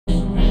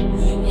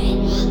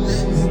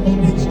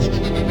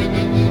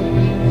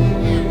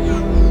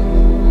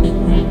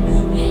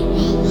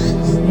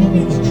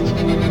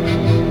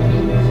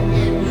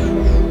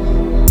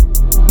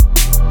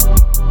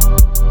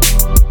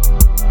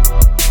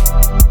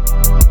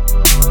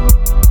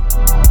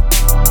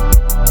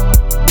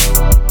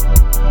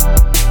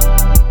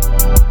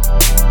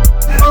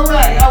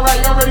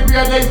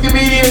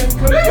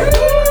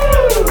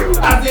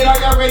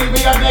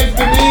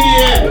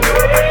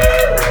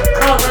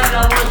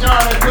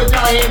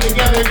our hands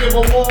together and give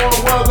a warm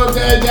welcome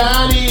to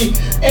Johnny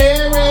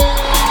Aaron.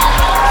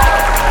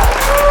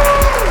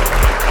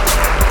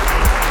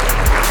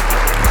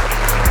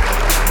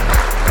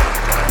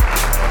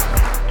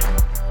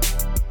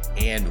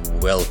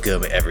 And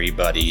welcome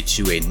everybody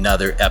to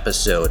another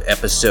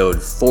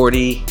episode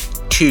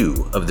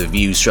 42 of the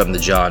Views from the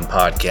John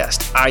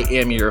podcast. I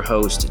am your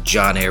host,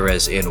 John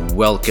Ares, and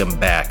welcome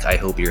back. I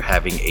hope you're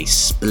having a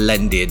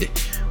splendid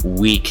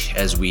week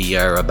as we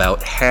are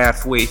about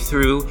halfway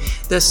through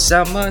the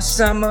summertime.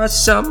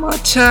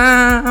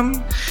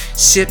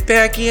 Sit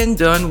back and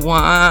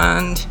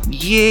unwind.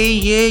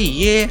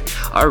 Yeah.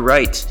 All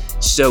right.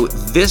 So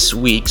this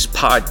week's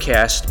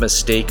podcast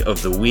mistake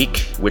of the week,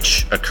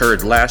 which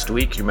occurred last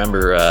week. You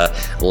remember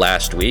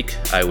last week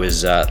I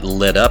was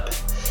lit up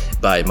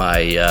by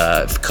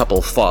my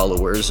couple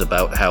followers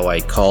about how I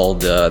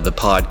called the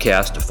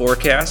podcast a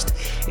forecast,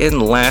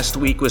 and last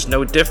week was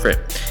no different.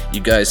 You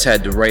guys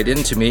had to write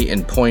into me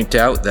and point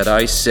out that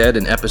I said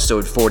in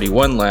episode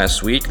 41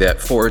 last week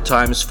that 4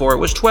 times 4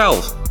 was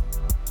 12.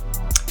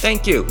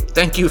 Thank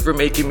you for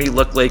making me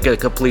look like a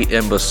complete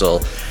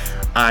imbecile.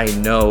 I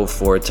know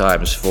 4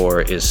 times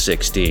 4 is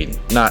 16,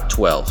 not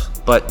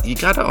 12, but you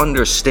gotta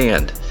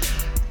understand,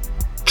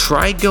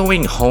 try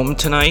going home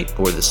tonight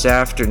or this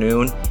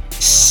afternoon,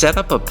 set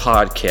up a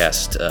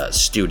podcast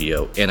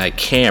studio and a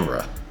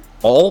camera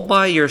all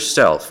by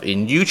yourself,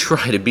 and you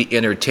try to be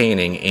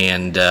entertaining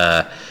and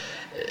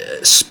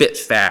spit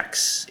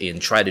facts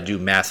and try to do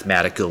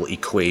mathematical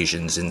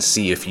equations and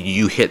see if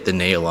you hit the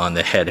nail on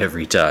the head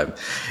every time.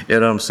 You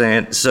know what I'm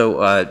saying?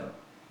 So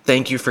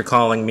thank you for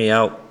calling me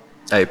out.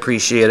 I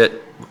appreciate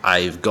it.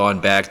 I've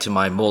gone back to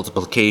my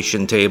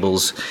multiplication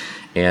tables,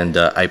 and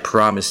I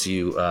promise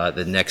you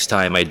the next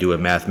time I do a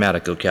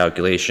mathematical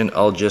calculation,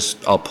 I'll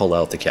pull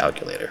out the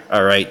calculator.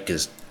 All right?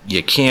 Because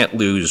you can't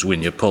lose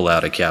when you pull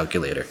out a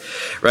calculator.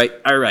 Right?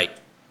 All right.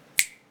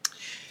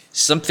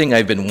 Something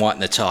I've been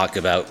wanting to talk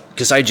about,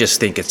 because I just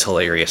think it's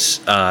hilarious.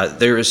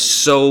 There is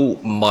so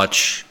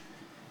much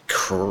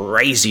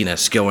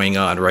craziness going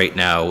on right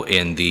now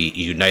in the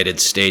United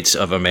States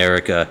of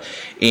America,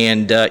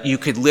 and you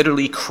could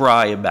literally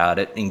cry about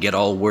it and get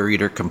all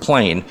worried or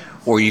complain,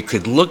 or you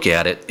could look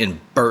at it and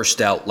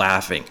burst out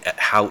laughing at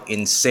how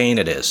insane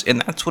it is. And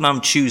that's what I'm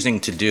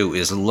choosing to do,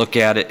 is look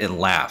at it and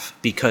laugh,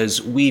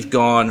 because we've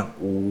gone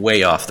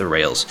way off the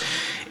rails.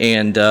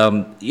 And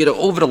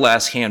over the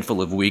last handful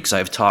of weeks,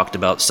 I've talked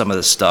about some of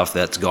the stuff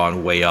that's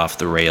gone way off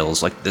the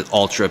rails, like the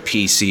ultra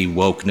PC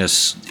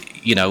wokeness.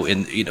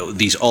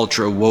 These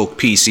ultra woke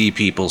PC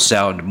people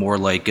sound more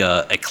like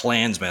a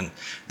Klansman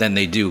than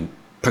they do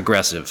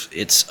progressive.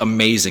 It's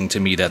amazing to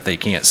me that they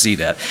can't see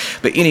that.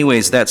 But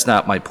anyways, that's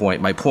not my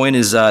point. My point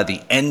is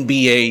the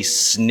NBA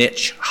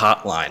snitch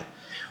hotline.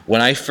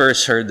 When I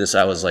first heard this,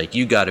 I was like,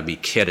 you got to be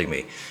kidding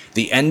me.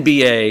 The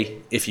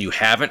NBA, if you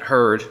haven't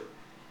heard,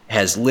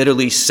 has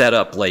literally set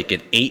up like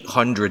an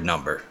 800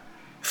 number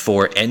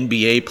for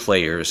NBA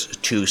players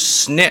to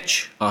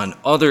snitch on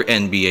other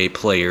NBA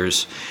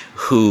players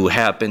who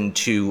happen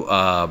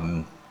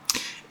to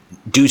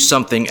do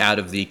something out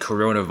of the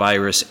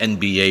coronavirus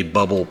NBA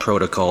bubble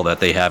protocol that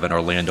they have in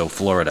Orlando,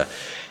 Florida.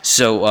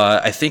 So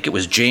I think it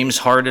was James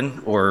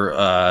Harden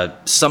or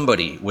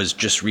somebody was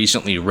just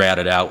recently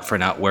ratted out for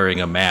not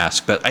wearing a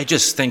mask. But I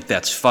just think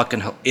that's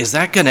fucking... Is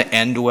that going to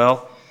end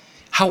well?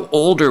 How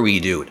old are we,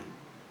 dude?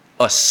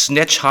 A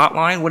snitch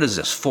hotline? What is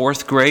this,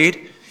 4th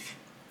grade?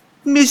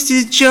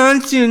 Mr.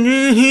 Johnson,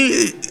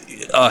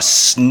 a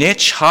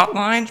snitch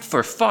hotline?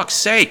 For fuck's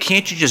sake,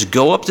 can't you just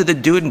go up to the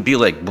dude and be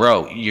like,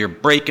 bro, you're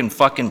breaking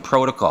fucking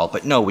protocol?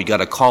 But no, we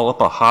gotta call up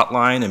a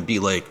hotline and be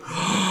like,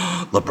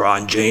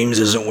 LeBron James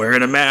isn't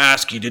wearing a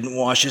mask, he didn't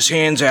wash his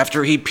hands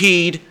after he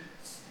peed.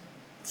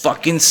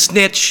 Fucking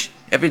snitch.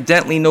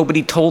 Evidently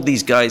nobody told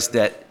these guys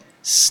that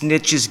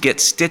snitches get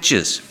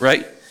stitches,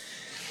 right?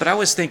 But I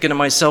was thinking to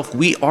myself,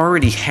 we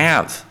already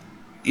have...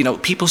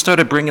 people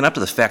started bringing up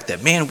the fact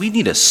that, man, we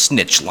need a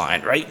snitch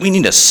line, right? We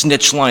need a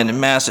snitch line in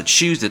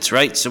Massachusetts,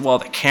 right? So all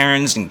the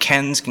Karens and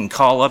Kens can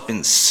call up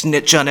and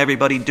snitch on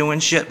everybody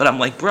doing shit. But I'm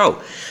like,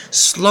 bro,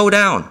 slow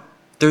down.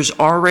 There's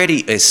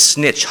already a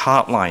snitch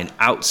hotline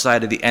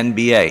outside of the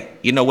NBA.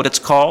 You know what it's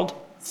called?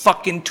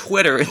 Fucking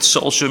Twitter and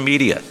social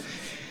media.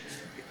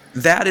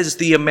 That is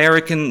the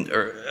American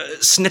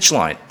snitch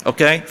line,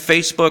 okay?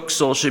 Facebook,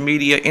 social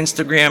media,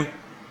 Instagram.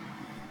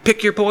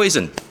 Pick your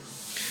poison.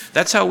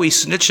 That's how we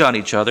snitch on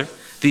each other.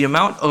 The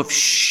amount of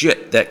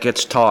shit that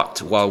gets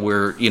talked while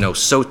we're,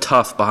 so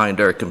tough behind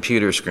our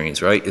computer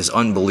screens, right, is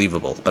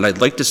unbelievable. But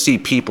I'd like to see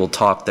people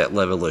talk that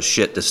level of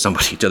shit to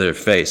somebody to their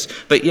face.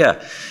 But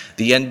yeah,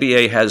 the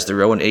NBA has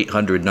their own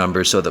 800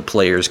 number so the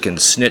players can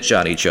snitch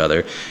on each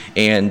other.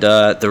 And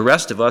the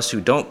rest of us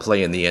who don't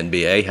play in the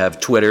NBA have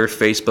Twitter,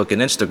 Facebook,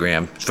 and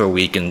Instagram so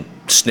we can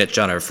snitch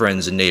on our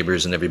friends and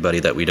neighbors and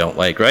everybody that we don't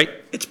like, right?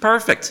 It's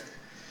perfect.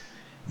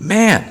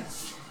 Man.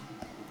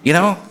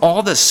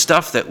 All the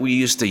stuff that we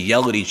used to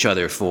yell at each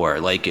other for,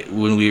 like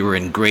when we were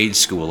in grade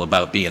school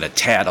about being a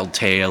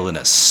tattletale and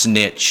a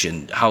snitch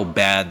and how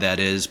bad that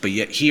is. But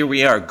yet here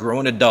we are,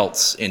 grown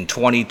adults in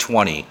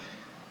 2020,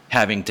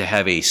 having to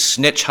have a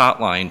snitch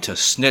hotline to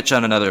snitch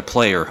on another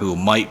player who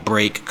might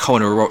break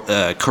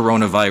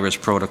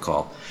coronavirus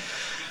protocol.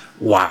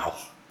 Wow.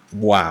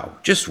 Wow.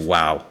 Just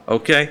wow.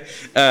 Okay?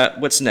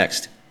 What's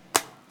next?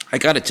 I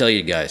gotta tell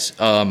you guys,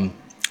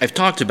 I've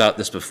talked about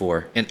this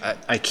before, and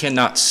I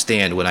cannot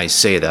stand when I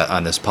say that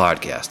on this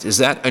podcast. Is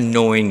that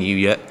annoying you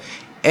yet?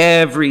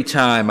 Every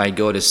time I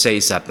go to say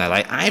something,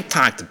 I've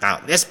talked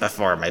about this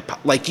before.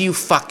 Like you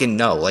fucking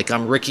know. Like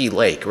I'm Ricky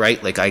Lake,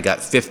 right? Like I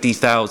got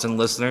 50,000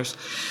 listeners.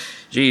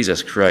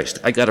 Jesus Christ.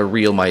 I got to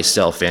reel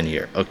myself in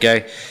here,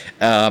 okay?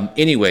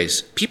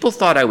 Anyways, people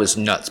thought I was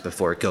nuts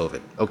before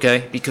COVID,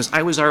 okay? Because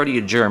I was already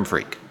a germ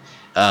freak.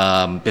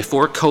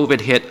 Before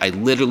COVID hit, I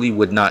literally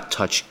would not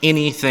touch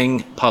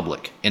anything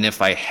public. And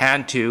if I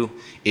had to,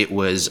 it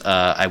was,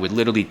 I would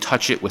literally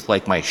touch it with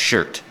like my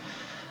shirt.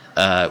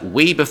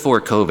 Way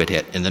before COVID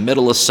hit, in the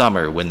middle of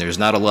summer, when there's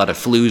not a lot of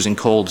flus and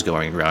colds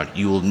going around,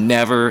 you will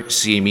never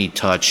see me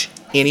touch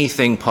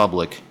anything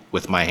public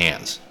with my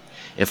hands.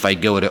 If I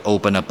go to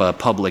open up a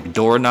public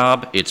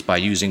doorknob, it's by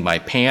using my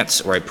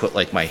pants, or I put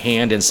like my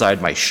hand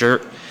inside my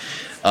shirt.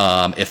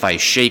 If I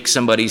shake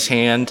somebody's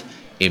hand,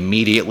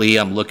 immediately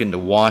I'm looking to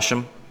wash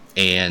them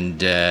and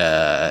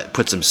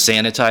put some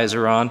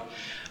sanitizer on.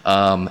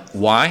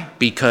 Why?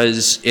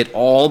 Because it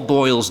all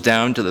boils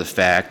down to the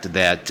fact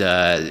that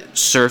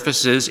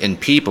surfaces and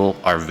people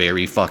are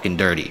very fucking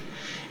dirty.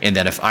 And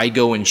that if I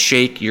go and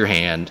shake your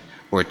hand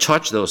or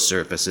touch those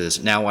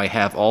surfaces, now I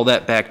have all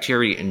that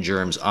bacteria and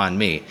germs on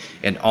me.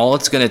 And all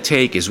it's going to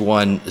take is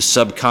one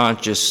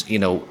subconscious,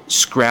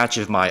 scratch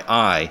of my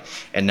eye,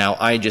 and now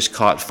I just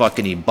caught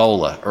fucking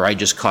Ebola, or I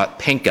just caught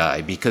pink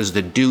eye because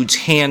the dude's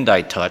hand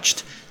I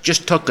touched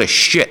just took a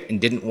shit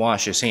and didn't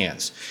wash his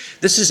hands.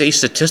 This is a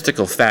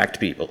statistical fact,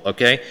 people,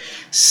 okay?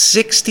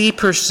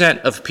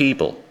 60% of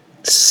people,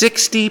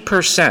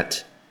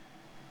 60%,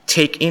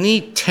 take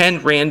any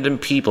 10 random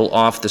people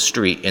off the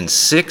street, and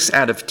 6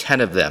 out of 10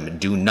 of them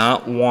do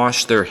not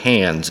wash their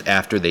hands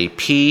after they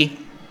pee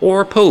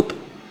or poop.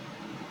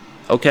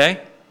 Okay?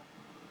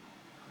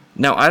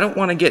 Now, I don't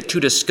want to get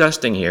too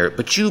disgusting here,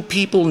 but you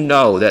people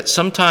know that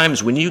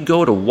sometimes when you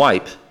go to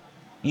wipe,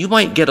 you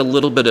might get a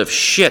little bit of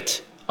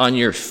shit on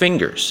your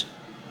fingers.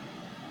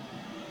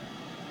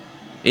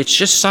 It's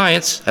just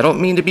science. I don't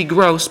mean to be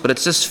gross, but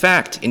it's just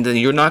fact. And then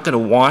you're not going to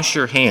wash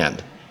your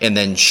hand and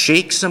then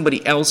shake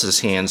somebody else's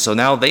hand, so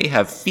now they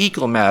have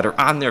fecal matter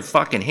on their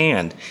fucking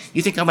hand.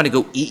 You think I'm going to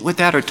go eat with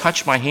that or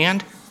touch my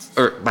hand?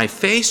 Or my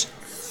face?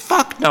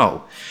 Fuck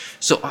no.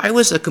 So I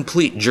was a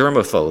complete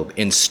germaphobe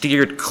and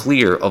steered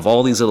clear of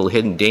all these little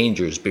hidden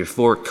dangers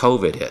before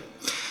COVID hit.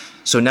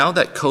 So now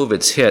that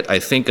COVID's hit, I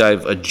think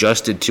I've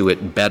adjusted to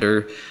it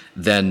better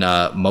than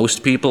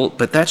most people,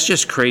 but that's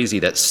just crazy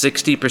that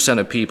 60%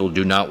 of people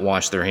do not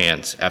wash their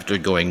hands after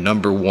going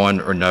number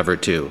 1 or number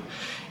 2.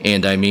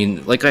 And I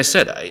mean, like I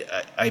said,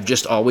 I've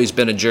just always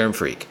been a germ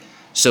freak.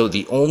 So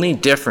the only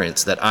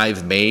difference that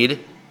I've made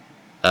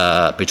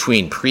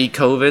between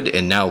pre-COVID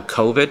and now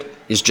COVID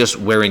is just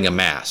wearing a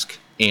mask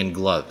and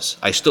gloves.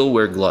 I still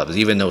wear gloves,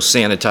 even though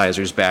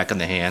sanitizer's back in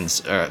the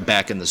hands,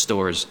 back in the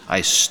stores.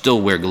 I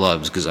still wear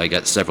gloves because I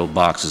got several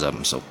boxes of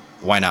them. So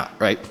why not,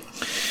 right?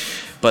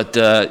 But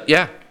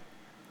yeah.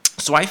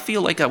 So I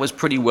feel like I was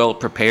pretty well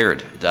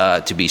prepared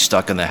to be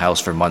stuck in the house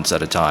for months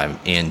at a time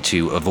and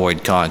to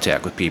avoid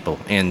contact with people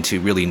and to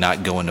really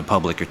not go into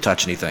public or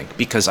touch anything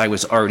because I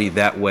was already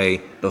that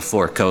way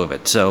before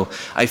COVID. So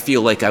I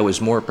feel like I was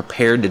more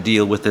prepared to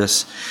deal with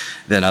this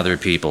than other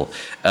people.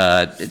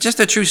 Just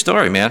a true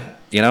story, man,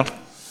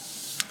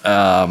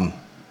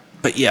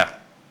 But yeah.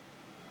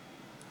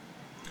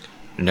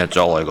 And that's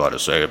all I got to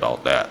say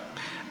about that.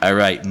 All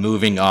right,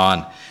 moving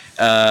on.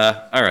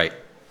 All right.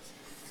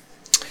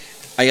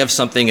 I have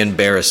something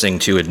embarrassing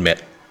to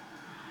admit,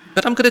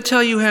 but I'm going to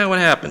tell you how it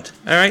happened,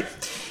 all right?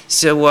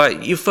 So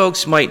you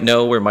folks might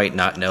know or might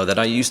not know that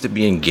I used to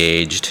be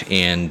engaged,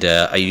 and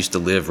I used to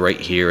live right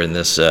here in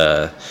this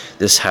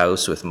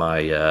house with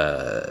my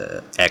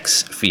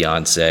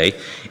ex-fiancée.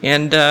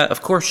 And,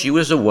 of course, she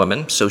was a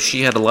woman, so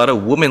she had a lot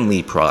of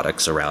womanly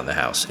products around the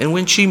house. And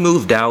when she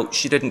moved out,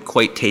 she didn't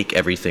quite take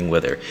everything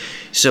with her.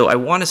 So I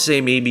want to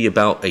say maybe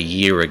about a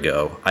year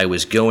ago, I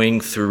was going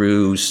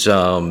through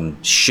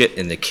some shit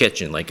in the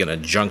kitchen, like in a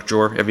junk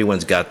drawer.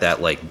 Everyone's got that,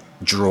 like,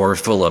 drawer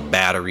full of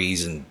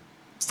batteries and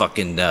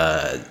fucking,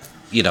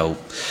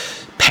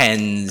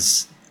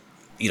 pens,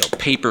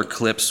 paper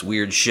clips,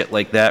 weird shit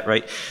like that,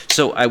 right?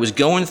 So I was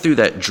going through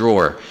that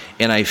drawer,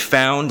 and I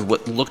found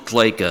what looked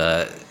like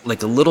a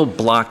little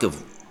block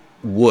of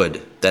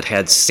wood that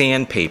had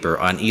sandpaper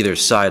on either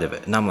side of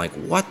it. And I'm like,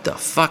 what the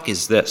fuck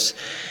is this?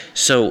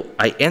 So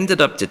I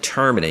ended up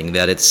determining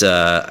that it's,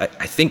 I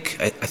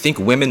think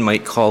women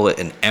might call it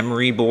an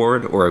emery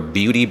board or a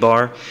beauty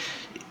bar.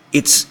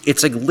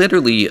 It's like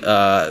literally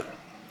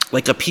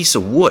like a piece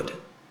of wood.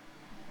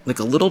 Like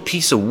a little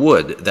piece of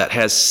wood that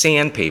has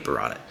sandpaper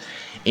on it.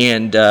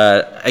 And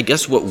I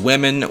guess what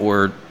women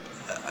or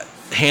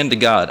hand to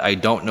God, I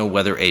don't know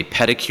whether a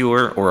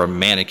pedicure or a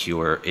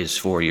manicure is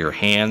for your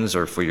hands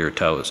or for your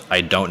toes.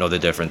 I don't know the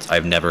difference.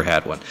 I've never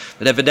had one.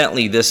 But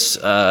evidently this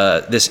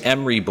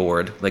emery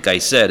board, like I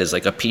said, is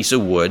like a piece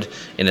of wood,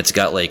 and it's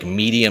got like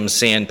medium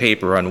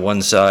sandpaper on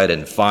one side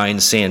and fine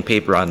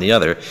sandpaper on the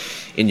other.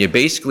 And you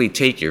basically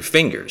take your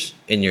fingers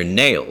and your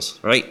nails,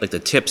 right? Like the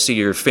tips of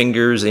your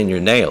fingers and your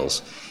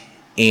nails,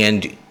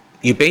 and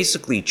you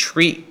basically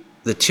treat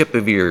the tip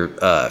of your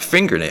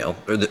fingernail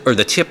or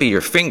the tip of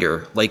your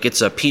finger like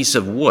it's a piece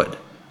of wood,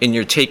 and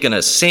you're taking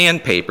a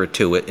sandpaper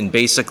to it and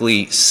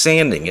basically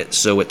sanding it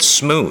so it's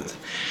smooth.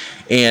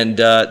 And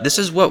this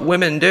is what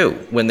women do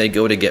when they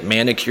go to get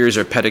manicures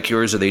or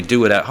pedicures, or they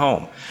do it at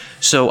home.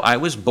 So I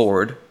was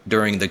bored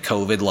during the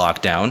COVID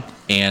lockdown,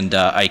 and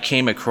I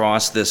came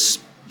across this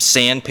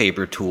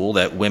sandpaper tool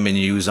that women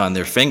use on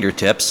their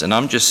fingertips, and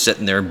I'm just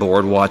sitting there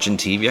bored watching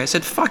TV. I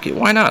said, fuck it,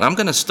 why not? I'm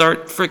going to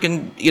start I'm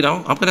going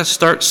to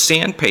start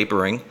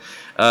sandpapering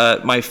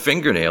my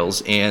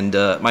fingernails and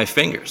my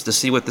fingers to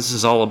see what this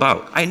is all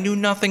about. I knew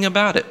nothing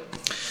about it.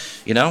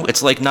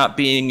 It's like not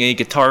being a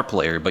guitar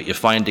player, but you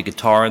find a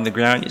guitar in the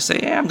ground, you say,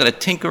 yeah, I'm going to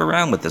tinker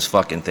around with this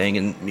fucking thing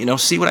and,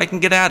 see what I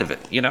can get out of it,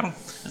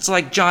 It's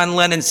like John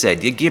Lennon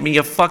said, you give me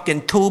a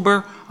fucking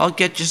tuber, I'll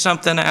get you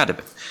something out of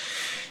it.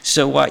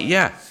 So,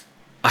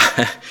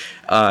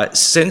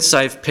 since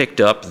I've picked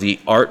up the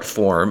art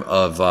form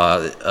of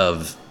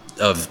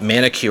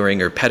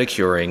manicuring or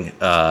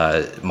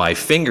pedicuring my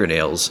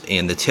fingernails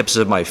and the tips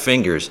of my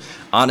fingers,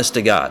 honest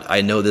to God,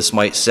 I know this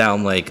might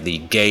sound like the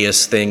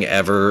gayest thing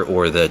ever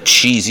or the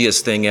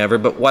cheesiest thing ever,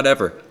 but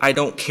whatever. I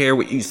don't care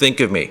what you think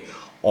of me.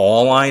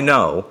 All I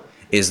know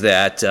is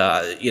that,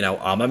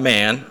 I'm a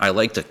man. I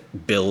like to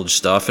build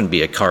stuff and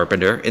be a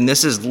carpenter, and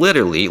this is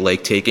literally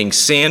like taking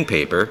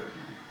sandpaper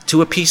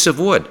to a piece of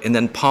wood and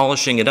then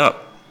polishing it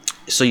up.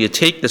 So you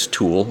take this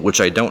tool, which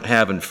I don't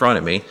have in front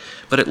of me,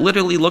 but it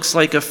literally looks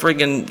like a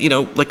friggin',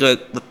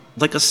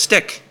 like a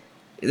stick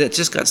that's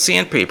just got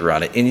sandpaper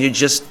on it, and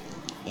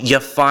you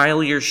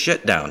file your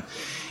shit down.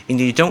 And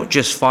you don't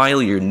just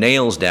file your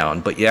nails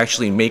down, but you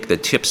actually make the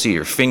tips of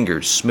your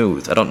fingers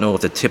smooth. I don't know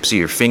if the tips of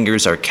your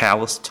fingers are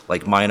calloused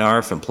like mine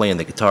are from playing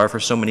the guitar for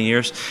so many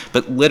years,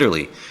 but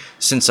literally,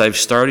 since I've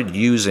started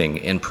using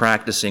and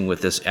practicing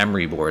with this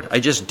emery board,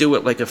 I just do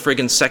it like a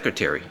friggin'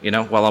 secretary.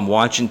 While I'm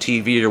watching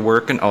TV or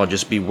working, I'll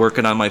just be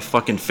working on my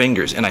fucking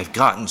fingers. And I've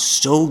gotten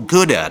so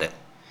good at it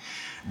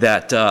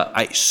that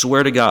I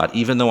swear to God,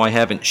 even though I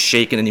haven't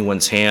shaken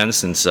anyone's hand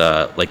since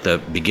like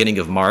the beginning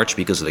of March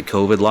because of the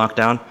COVID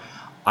lockdown,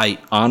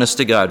 honest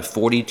to God,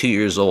 42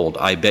 years old,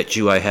 I bet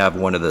you I have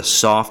one of the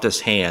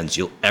softest hands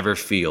you'll ever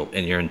feel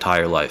in your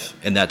entire life.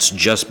 And that's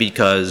just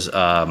because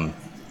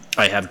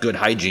I have good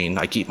hygiene.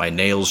 I keep my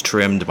nails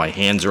trimmed. My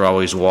hands are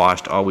always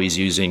washed, always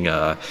using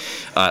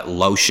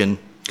lotion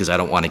because I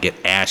don't want to get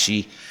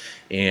ashy.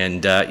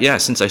 And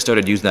since I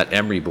started using that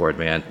emery board,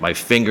 man, my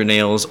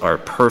fingernails are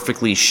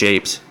perfectly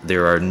shaped.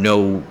 There are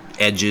no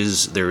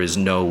edges. There is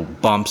no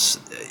bumps.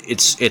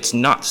 It's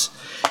nuts.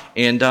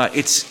 And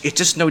it's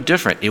just no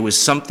different. It was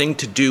something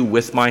to do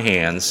with my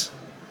hands,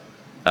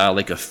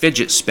 like a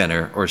fidget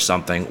spinner or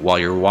something, while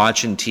you're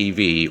watching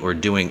TV or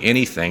doing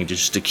anything,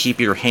 just to keep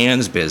your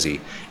hands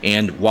busy.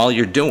 And while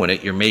you're doing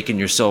it, you're making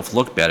yourself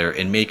look better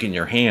and making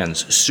your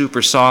hands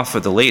super soft for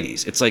the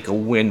ladies. It's like a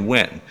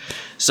win-win.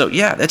 So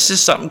yeah, that's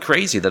just something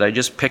crazy that I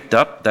just picked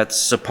up that's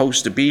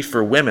supposed to be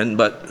for women,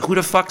 but who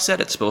the fuck said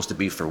it's supposed to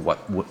be for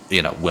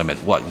women?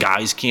 What,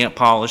 guys can't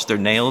polish their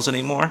nails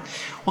anymore?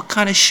 What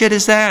kind of shit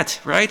is that,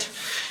 right?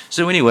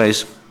 So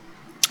anyways,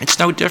 it's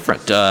no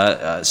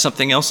different.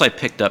 Something else I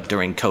picked up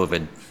during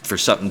COVID for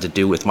something to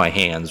do with my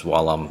hands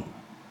while I'm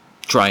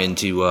trying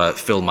to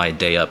fill my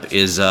day up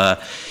is, I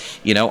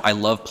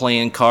love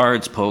playing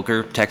cards,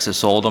 poker,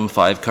 Texas Hold'em,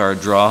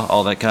 5-card draw,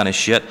 all that kind of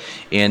shit.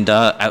 And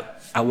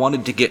I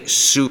wanted to get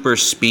super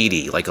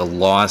speedy, like a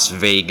Las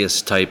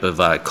Vegas type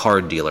of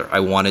card dealer. I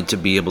wanted to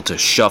be able to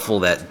shuffle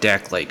that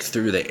deck like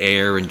through the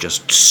air and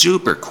just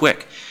super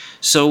quick.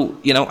 So,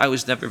 I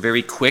was never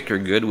very quick or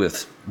good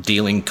with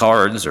dealing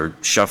cards or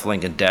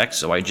shuffling a deck,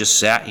 so I just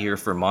sat here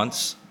for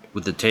months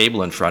with the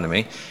table in front of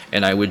me,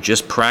 and I would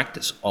just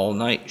practice all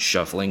night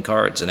shuffling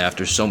cards. And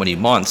after so many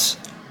months,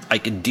 I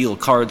could deal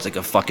cards like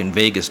a fucking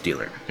Vegas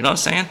dealer. You know what I'm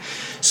saying?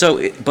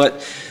 So,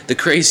 but the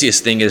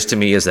craziest thing is to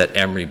me is that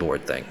emery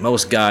board thing.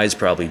 Most guys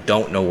probably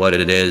don't know what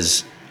it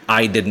is.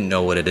 I didn't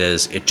know what it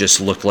is. It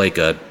just looked like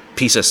a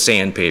piece of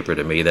sandpaper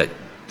to me that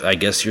I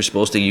guess you're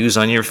supposed to use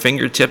on your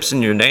fingertips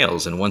and your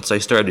nails. And once I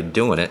started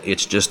doing it,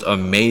 it's just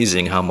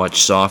amazing how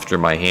much softer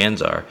my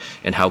hands are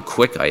and how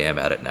quick I am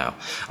at it now.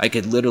 I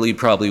could literally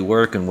probably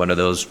work in one of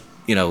those,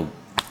 New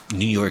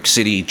York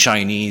City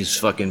Chinese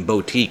fucking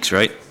boutiques,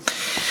 right?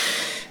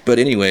 But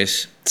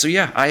anyways, so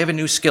yeah, I have a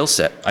new skill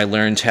set. I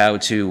learned how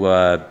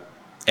to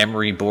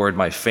emery board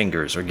my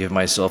fingers or give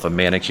myself a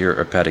manicure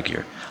or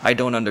pedicure. I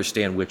don't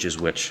understand which is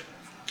which.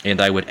 and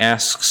I would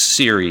ask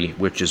Siri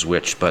which is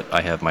which, but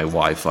I have my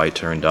Wi-Fi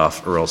turned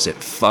off, or else it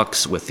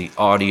fucks with the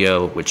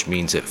audio, which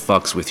means it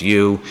fucks with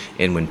you,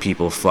 and when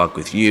people fuck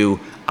with you,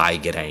 I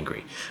get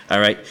angry. All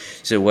right,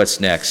 so what's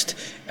next?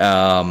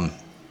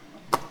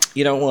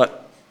 You know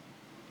what?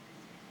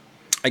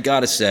 I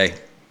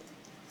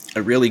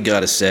really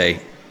gotta say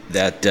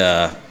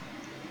that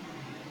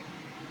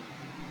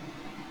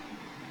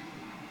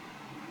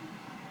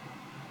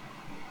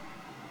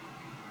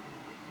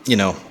you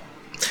know,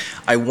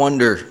 I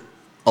wonder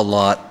a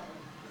lot,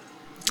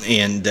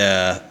 and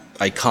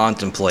I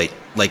contemplate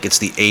like it's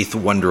the eighth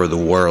wonder of the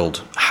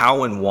world,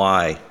 how and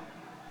why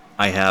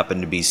I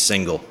happen to be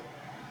single.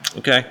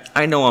 Okay?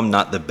 I know I'm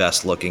not the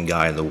best looking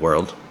guy in the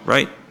world,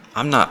 right?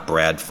 I'm not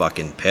Brad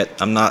fucking Pitt.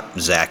 I'm not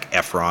Zac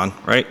Efron,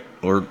 right?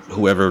 Or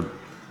whoever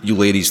you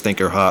ladies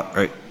think are hot,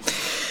 right?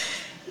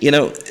 You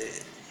know,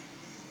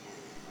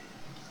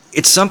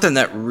 it's something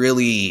that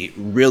really,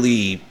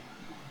 really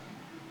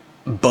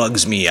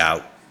bugs me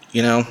out.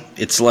 You know,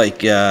 it's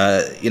like,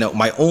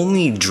 my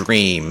only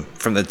dream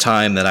from the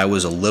time that I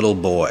was a little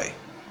boy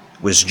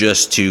was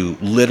just to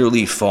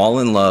literally fall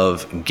in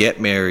love, get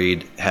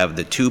married, have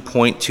the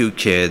 2.2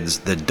 kids,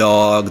 the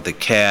dog, the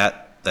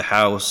cat, the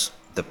house,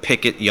 the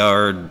picket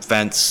yard,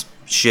 fence,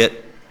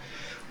 shit.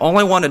 All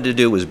I wanted to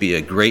do was be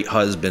a great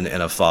husband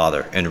and a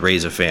father and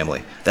raise a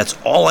family. That's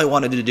all I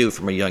wanted to do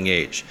from a young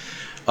age.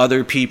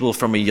 Other people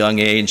from a young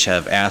age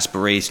have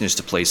aspirations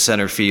to play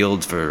center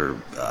field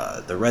for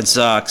the Red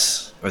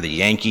Sox or the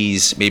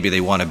Yankees. Maybe they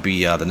want to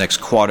be the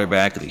next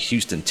quarterback of the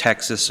Houston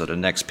Texans or the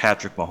next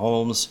Patrick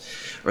Mahomes.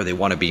 Or they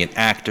want to be an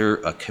actor,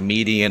 a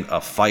comedian,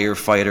 a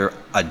firefighter,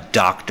 a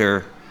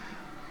doctor,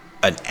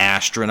 an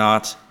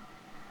astronaut.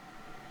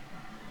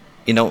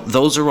 You know,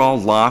 those are all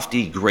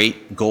lofty,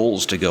 great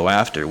goals to go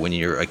after when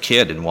you're a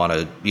kid and want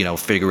to,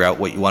 figure out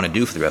what you want to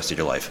do for the rest of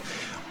your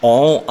life.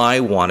 All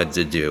I wanted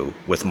to do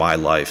with my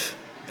life,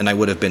 and I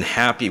would have been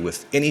happy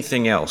with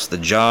anything else, the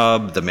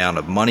job, the amount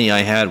of money I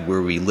had,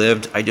 where we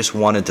lived, I just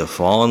wanted to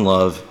fall in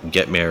love,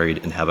 get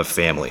married, and have a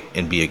family,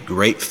 and be a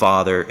great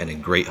father and a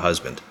great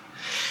husband.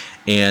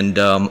 And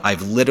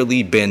I've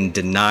literally been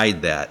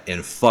denied that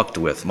and fucked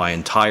with my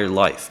entire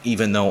life,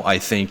 even though I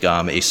think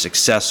I'm a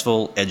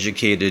successful,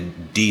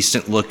 educated,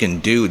 decent-looking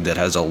dude that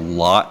has a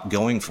lot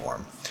going for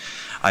him.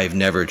 I've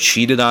never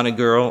cheated on a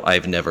girl.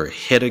 I've never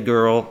hit a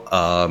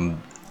girl.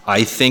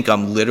 I think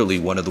I'm literally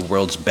one of the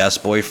world's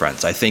best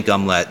boyfriends. I think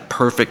I'm that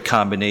perfect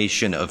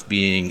combination of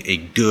being a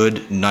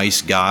good,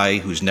 nice guy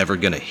who's never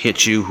going to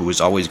hit you, who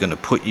is always going to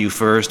put you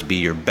first, be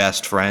your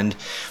best friend,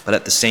 but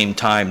at the same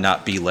time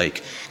not be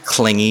like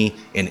clingy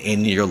and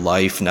in your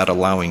life, not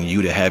allowing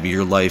you to have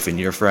your life and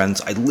your friends.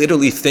 I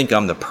literally think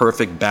I'm the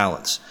perfect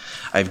balance.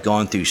 I've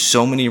gone through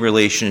so many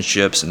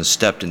relationships and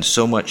stepped in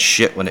so much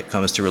shit when it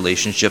comes to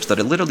relationships that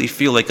I literally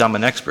feel like I'm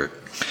an expert.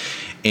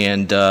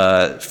 And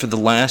for the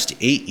last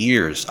 8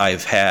 years,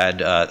 I've had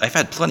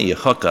plenty of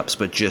hookups,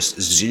 but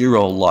just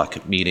zero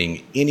luck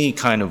meeting any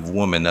kind of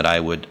woman that I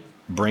would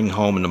bring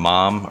home to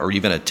mom or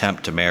even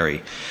attempt to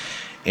marry.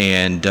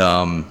 And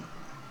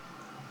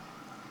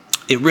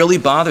it really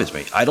bothers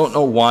me. I don't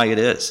know why it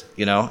is.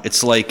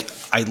 It's like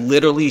I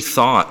literally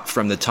thought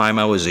from the time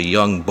I was a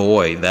young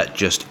boy that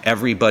just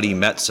everybody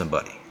met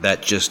somebody,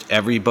 that just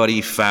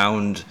everybody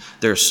found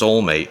their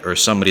soulmate or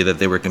somebody that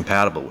they were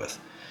compatible with.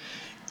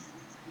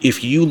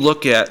 If you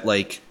look at,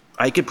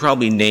 I could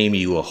probably name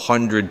you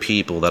 100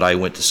 people that I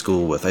went to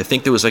school with. I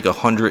think there was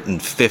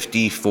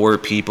 154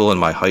 people in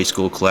my high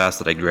school class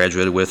that I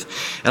graduated with,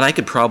 and I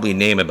could probably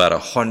name about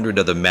 100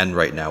 of the men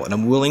right now. And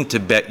I'm willing to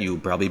bet you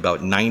probably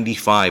about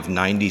 95,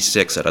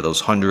 96 out of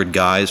those 100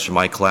 guys from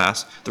my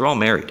class, they're all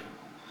married.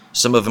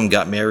 Some of them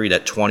got married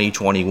at 20,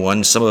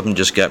 21. Some of them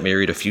just got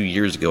married a few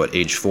years ago at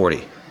age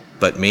 40.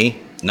 But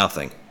me,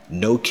 nothing.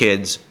 No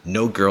kids,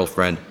 no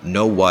girlfriend,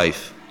 no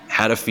wife.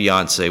 Had a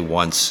fiance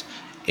once,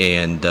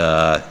 and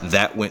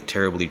that went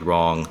terribly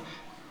wrong.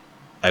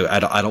 I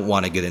don't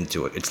want to get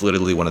into it. It's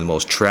literally one of the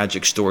most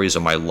tragic stories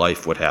of my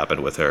life what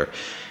happened with her.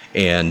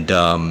 And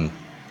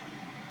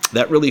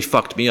that really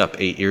fucked me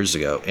up 8 years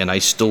ago, and I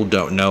still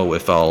don't know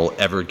if I'll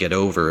ever get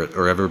over it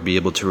or ever be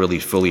able to really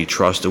fully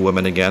trust a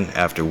woman again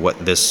after what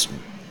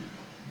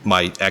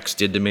my ex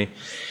did to me.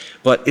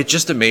 But it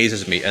just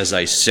amazes me as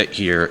I sit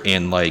here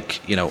and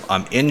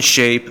I'm in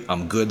shape,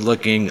 I'm good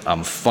looking,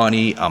 I'm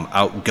funny, I'm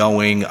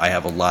outgoing, I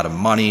have a lot of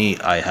money,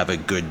 I have a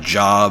good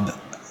job.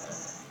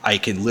 I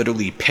can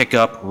literally pick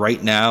up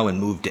right now and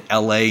move to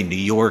LA, New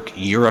York,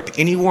 Europe,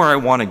 anywhere I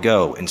want to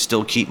go and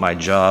still keep my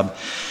job.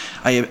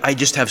 I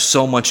just have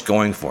so much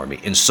going for me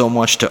and so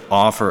much to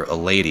offer a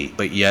lady,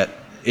 but yet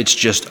it's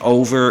just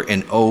over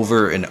and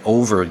over and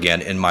over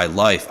again in my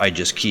life. I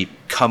just keep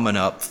coming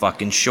up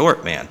fucking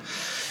short, man.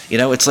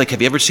 It's like,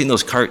 have you ever seen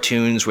those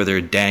cartoons where they're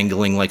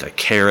dangling like a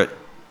carrot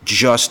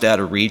just out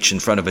of reach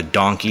in front of a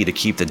donkey to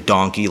keep the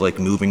donkey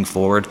moving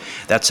forward?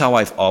 That's how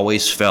I've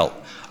always felt.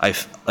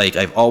 I've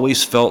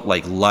always felt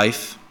like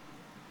life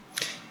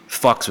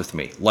fucks with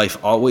me. Life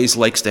always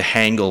likes to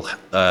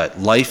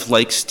life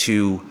likes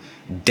to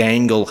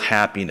dangle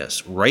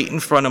happiness right in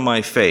front of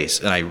my face,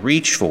 and I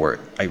reach for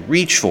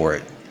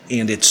it,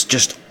 and it's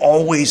just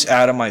always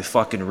out of my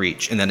fucking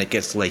reach, and then it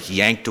gets like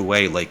yanked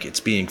away like it's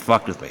being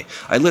fucked with me.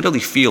 I literally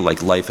feel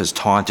like life has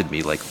taunted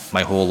me like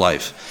my whole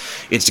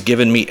life. It's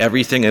given me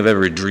everything I've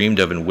ever dreamed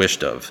of and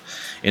wished of,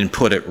 and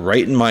put it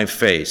right in my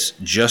face,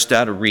 just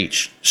out of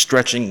reach,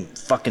 stretching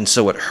fucking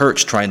so it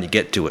hurts trying to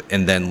get to it,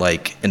 and then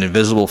like an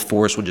invisible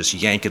force will just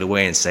yank it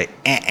away and say,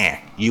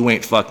 you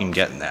ain't fucking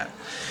getting that.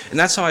 And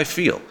that's how I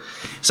feel.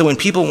 So when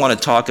people want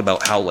to talk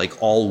about how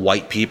like all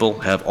white people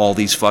have all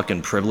these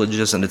fucking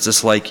privileges, and it's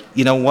just like,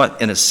 you know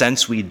what, in a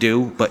sense we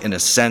do, but in a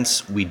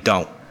sense we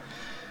don't.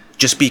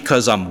 Just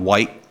because I'm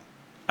white,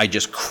 I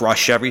just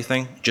crush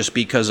everything. Just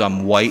because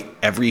I'm white,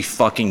 every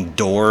fucking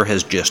door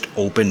has just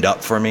opened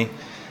up for me.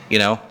 You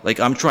know, like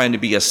I'm trying to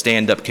be a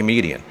stand-up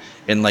comedian.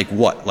 And like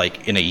what,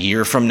 like in a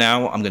year from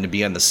now, I'm going to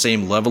be on the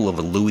same level of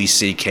a Louis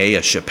C.K.,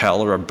 a Chappelle,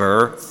 or a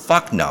Burr?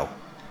 Fuck no.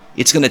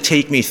 It's going to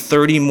take me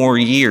 30 more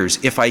years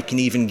if I can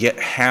even get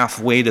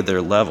halfway to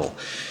their level.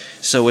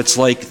 So it's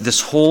like this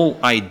whole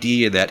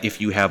idea that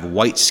if you have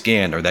white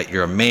skin, or that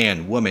you're a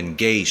man, woman,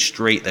 gay,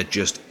 straight, that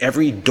just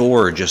every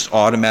door just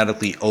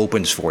automatically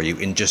opens for you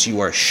and just you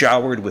are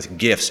showered with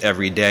gifts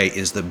every day,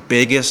 is the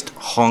biggest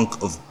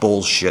hunk of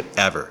bullshit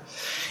ever.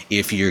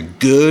 If you're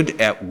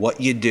good at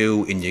what you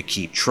do and you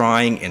keep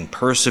trying and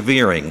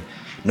persevering,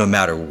 no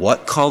matter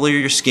what color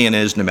your skin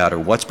is, no matter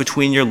what's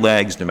between your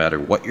legs, no matter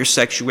what your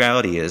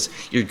sexuality is,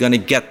 you're going to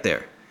get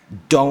there.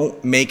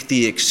 Don't make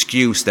the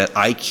excuse that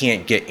I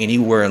can't get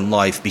anywhere in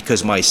life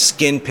because my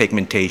skin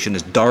pigmentation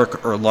is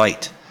dark or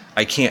light.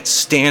 I can't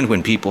stand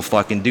when people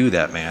fucking do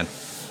that, man.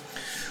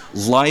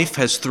 Life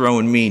has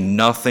thrown me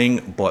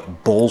nothing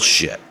but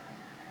bullshit.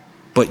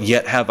 But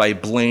yet have I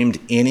blamed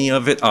any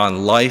of it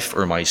on life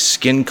or my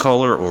skin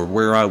color or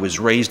where I was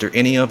raised or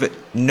any of it?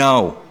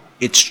 No,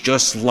 it's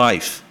just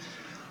life.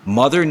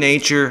 Mother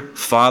Nature,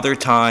 Father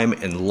Time,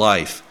 and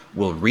life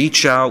will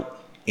reach out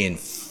and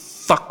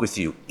fuck with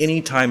you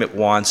anytime it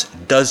wants.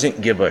 Doesn't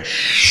give a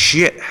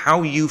shit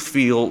how you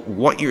feel,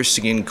 what your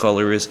skin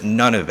color is,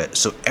 none of it.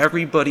 So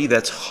everybody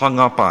that's hung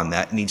up on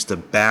that needs to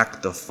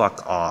back the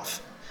fuck off.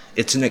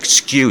 It's an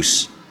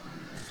excuse.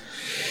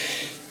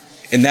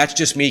 And that's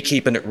just me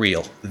keeping it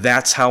real.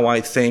 That's how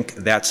I think,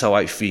 that's how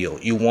I feel.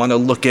 You want to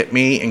look at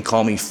me and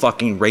call me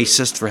fucking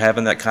racist for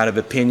having that kind of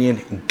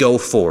opinion? Go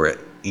for it.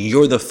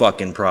 You're the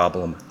fucking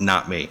problem,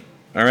 not me.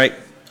 All right?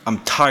 I'm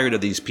tired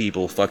of these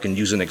people fucking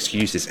using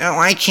excuses. Oh,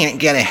 I can't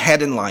get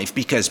ahead in life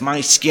because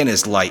my skin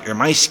is light, or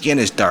my skin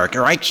is dark,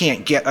 or I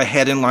can't get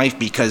ahead in life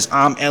because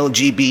I'm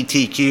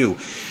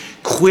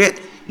LGBTQ.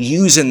 Quit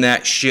using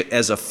that shit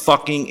as a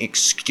fucking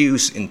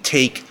excuse and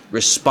take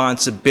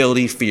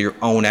responsibility for your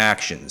own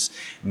actions.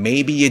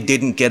 Maybe you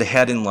didn't get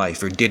ahead in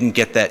life or didn't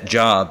get that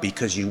job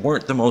because you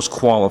weren't the most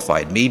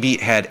qualified. Maybe it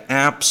had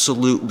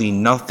absolutely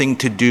nothing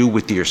to do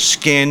with your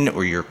skin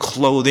or your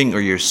clothing or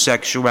your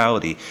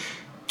sexuality.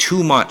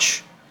 Too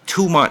much.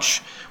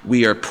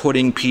 We are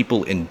putting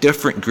people in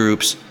different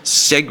groups,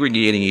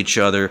 segregating each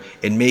other,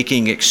 and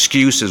making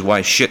excuses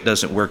why shit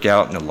doesn't work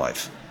out in their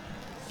life.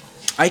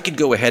 I could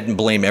go ahead and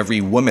blame every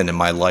woman in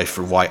my life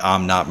for why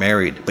I'm not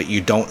married, but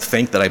you don't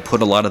think that I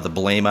put a lot of the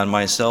blame on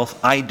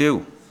myself? I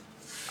do.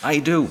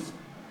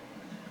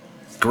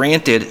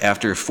 Granted,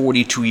 after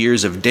 42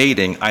 years of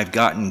dating, I've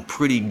gotten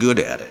pretty good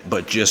at it,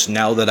 but just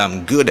now that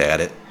I'm good at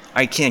it,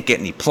 I can't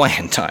get any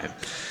playing time.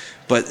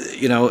 But,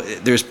 you know,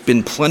 there's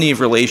been plenty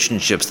of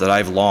relationships that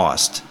I've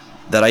lost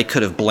that I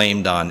could have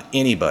blamed on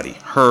anybody.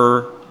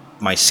 Her,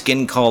 my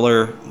skin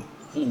color,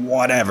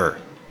 whatever.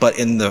 But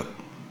in the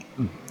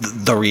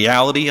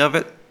reality of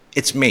it,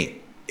 it's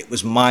me. It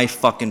was my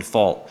fucking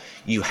fault.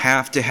 You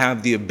have to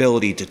have the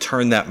ability to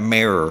turn that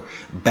mirror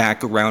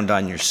back around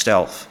on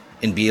yourself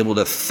and be able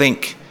to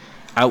think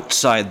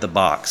outside the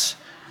box.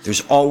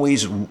 There's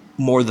always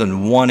more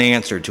than one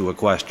answer to a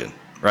question,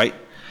 right?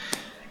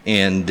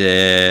 And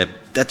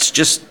that's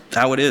just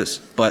how it is.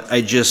 But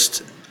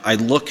I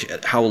look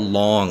at how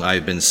long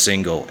I've been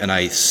single, and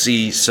I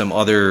see some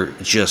other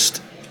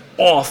just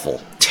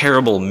awful,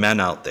 terrible men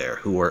out there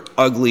who are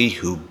ugly,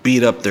 who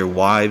beat up their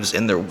wives,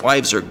 and their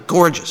wives are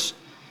gorgeous.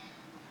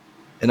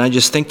 And I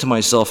just think to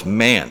myself,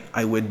 man,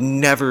 I would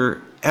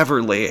never,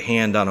 ever lay a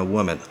hand on a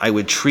woman. I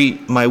would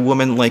treat my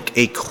woman like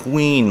a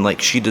queen,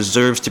 like she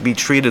deserves to be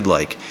treated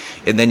like.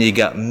 And then you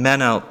got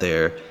men out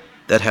there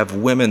that have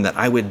women that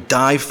I would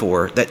die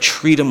for, that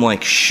treat them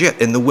like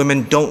shit, and the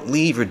women don't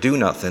leave or do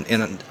nothing.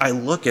 And I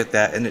look at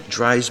that, and it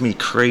drives me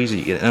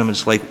crazy. And I'm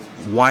just like,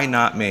 why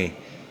not me?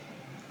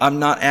 I'm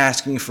not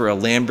asking for a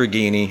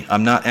Lamborghini.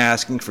 I'm not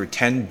asking for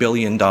 $10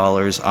 billion.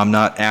 I'm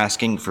not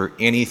asking for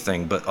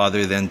anything but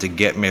other than to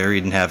get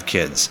married and have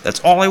kids.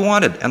 That's all I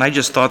wanted. And I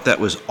just thought that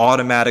was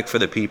automatic for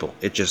the people.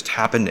 It just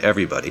happened to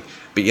everybody.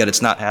 But yet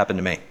it's not happened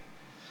to me.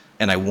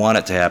 And I want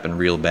it to happen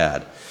real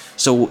bad.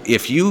 So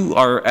if you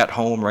are at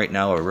home right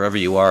now or wherever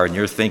you are and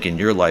you're thinking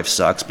your life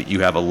sucks, but you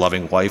have a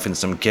loving wife and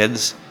some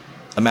kids,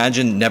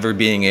 imagine never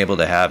being able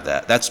to have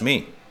that. That's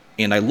me.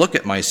 And I look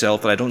at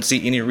myself and I don't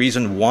see any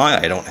reason why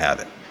I don't have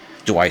it.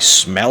 Do I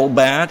smell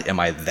bad? Am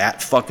I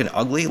that fucking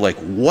ugly? Like,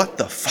 what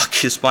the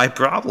fuck is my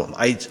problem?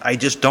 I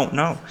just don't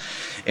know.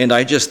 And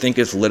I just think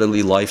it's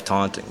literally life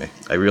taunting me.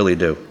 I really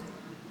do.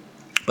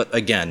 But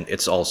again,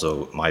 it's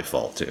also my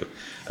fault too.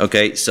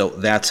 Okay, so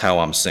that's how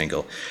I'm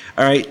single.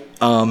 All right,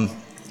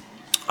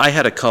 I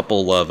had a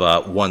couple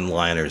of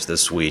one-liners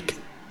this week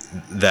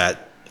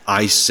that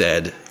I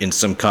said in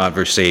some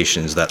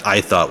conversations that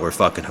I thought were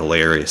fucking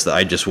hilarious, that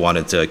I just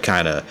wanted to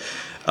kind of...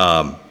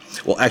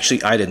 well,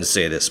 actually, I didn't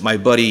say this. My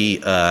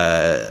buddy,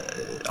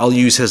 I'll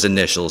use his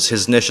initials.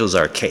 His initials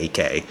are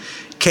KK.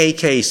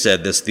 KK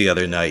said this the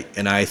other night,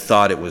 and I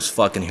thought it was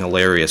fucking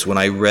hilarious. When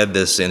I read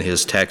this in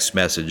his text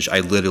message,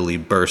 I literally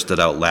bursted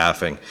out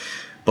laughing.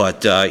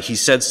 But he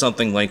said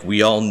something like,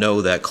 we all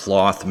know that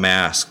cloth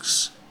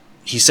masks...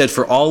 He said,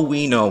 for all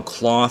we know,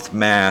 cloth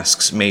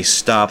masks may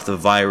stop the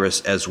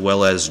virus as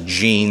well as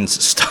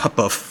jeans stop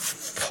a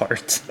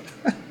fart.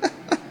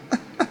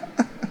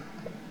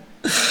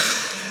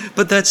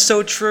 But that's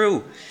so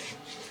true.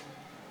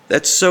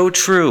 That's so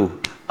true.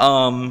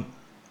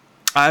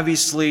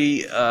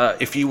 Obviously,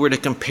 if you were to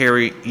compare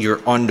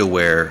your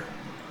underwear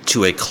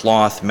to a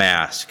cloth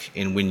mask,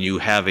 and when you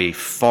have a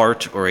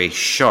fart or a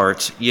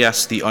shart,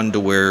 yes, the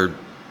underwear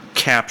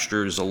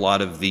captures a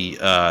lot of the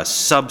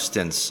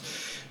substance,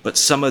 but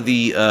some of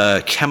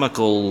the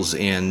chemicals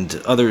and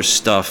other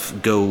stuff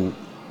go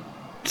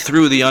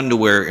through the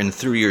underwear and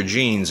through your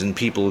jeans, and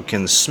people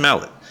can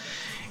smell it.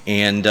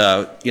 And,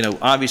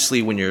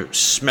 obviously when you're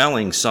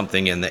smelling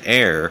something in the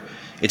air,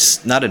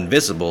 it's not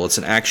invisible. It's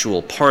an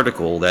actual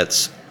particle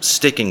that's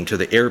sticking to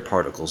the air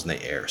particles in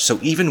the air. So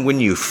even when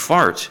you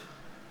fart,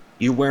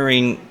 you're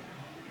wearing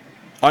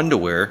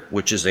underwear,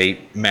 which is a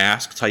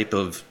mask type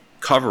of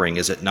covering,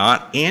 is it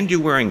not? And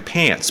you're wearing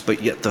pants,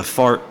 but yet the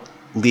fart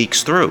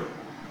leaks through.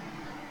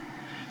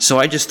 So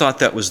I just thought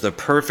that was the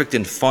perfect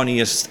and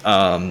funniest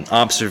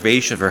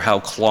observation for how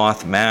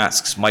cloth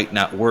masks might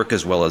not work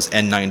as well as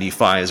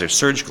N95s or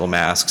surgical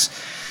masks,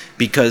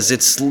 because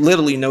it's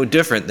literally no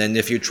different than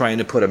if you're trying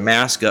to put a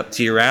mask up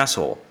to your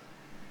asshole.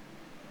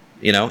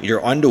 You know,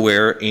 your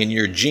underwear and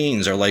your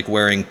jeans are like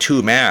wearing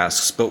two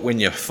masks, but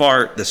when you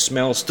fart, the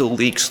smell still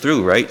leaks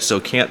through, right? So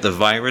can't the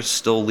virus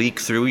still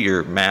leak through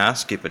your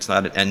mask if it's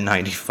not an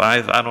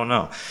N95? I don't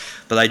know.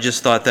 But I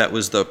just thought that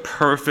was the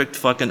perfect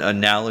fucking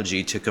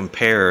analogy to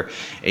compare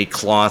a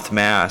cloth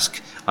mask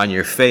on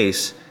your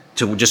face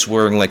to just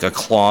wearing like a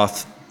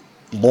cloth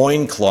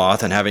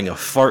loincloth and having a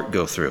fart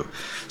go through.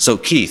 So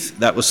Keith,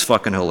 that was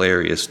fucking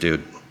hilarious,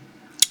 dude.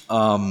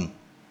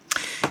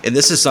 And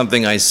this is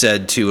something I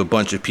said to a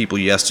bunch of people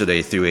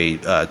yesterday through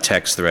a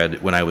text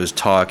thread when I was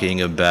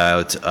talking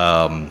about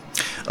a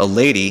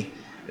lady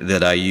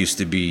that I used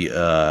to be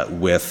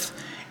with.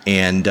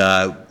 And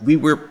we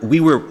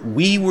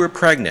were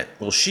pregnant.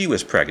 Well, she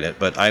was pregnant,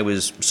 but I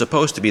was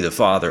supposed to be the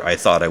father. I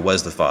thought I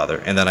was the father.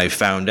 And then I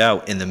found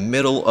out in the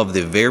middle of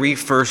the very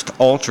first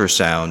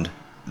ultrasound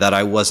that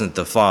I wasn't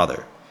the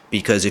father.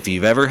 Because if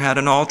you've ever had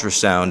an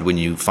ultrasound when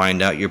you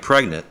find out you're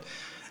pregnant,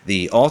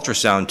 the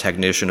ultrasound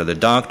technician or the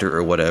doctor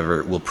or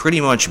whatever will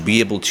pretty much be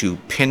able to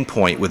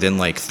pinpoint within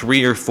like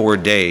 3 or 4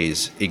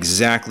 days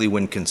exactly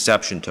when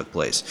conception took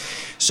place.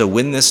 So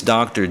when this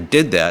doctor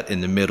did that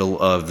in the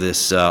middle of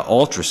this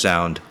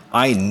ultrasound,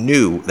 I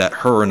knew that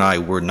her and I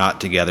were not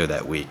together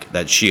that week,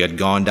 that she had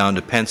gone down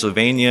to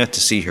Pennsylvania to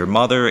see her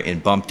mother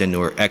and bumped into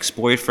her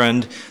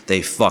ex-boyfriend.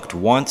 They fucked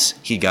once,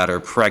 he got her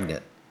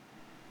pregnant.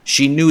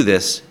 She knew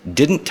this,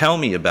 didn't tell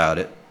me about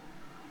it,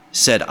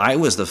 said I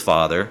was the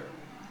father,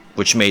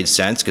 which made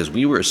sense because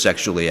we were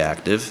sexually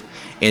active.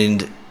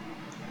 And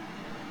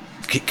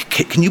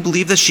can you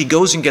believe this? She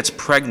goes and gets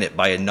pregnant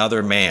by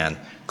another man,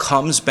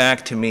 comes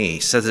back to me,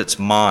 says it's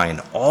mine,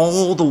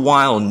 all the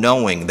while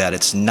knowing that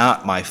it's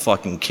not my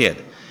fucking kid.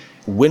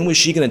 When was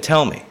she going to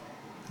tell me?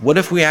 What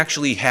if we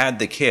actually had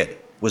the kid?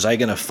 Was I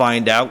going to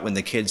find out when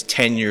the kid's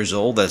 10 years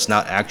old that it's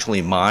not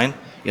actually mine?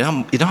 You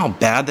know how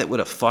bad that would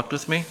have fucked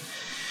with me?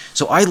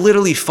 So I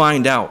literally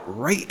find out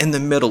right in the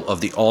middle of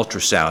the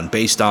ultrasound,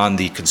 based on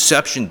the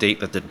conception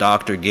date that the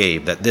doctor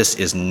gave, that this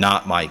is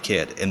not my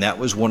kid. And that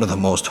was one of the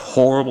most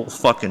horrible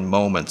fucking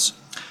moments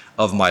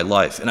of my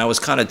life. And I was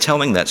kind of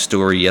telling that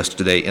story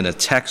yesterday in a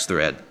text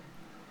thread.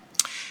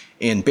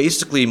 And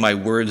basically my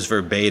words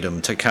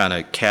verbatim to kind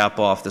of cap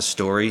off the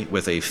story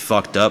with a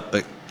fucked up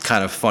but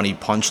kind of funny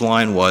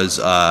punchline was,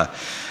 I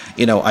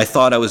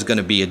thought I was going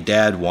to be a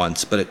dad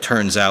once, but it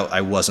turns out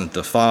I wasn't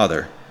the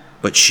father.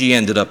 But she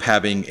ended up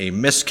having a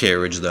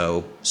miscarriage,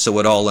 though, so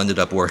it all ended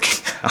up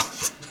working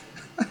out.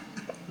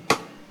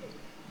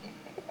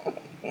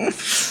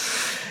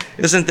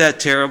 Isn't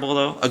that terrible,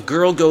 though? A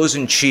girl goes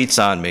and cheats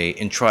on me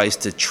and tries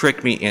to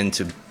trick me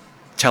into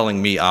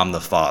telling me I'm the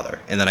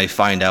father. And then I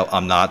find out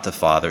I'm not the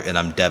father, and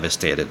I'm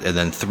devastated. And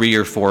then 3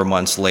 or 4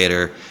 months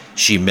later,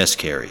 she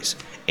miscarries.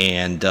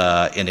 And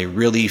in a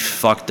really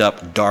fucked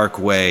up, dark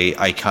way,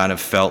 I kind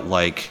of felt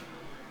like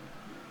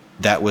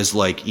that was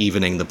like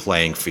evening the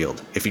playing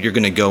field. If you're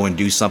going to go and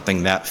do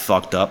something that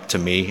fucked up to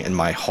me and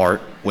my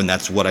heart, when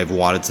that's what I've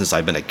wanted since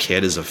I've been a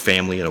kid, as a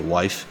family and a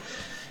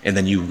wife, and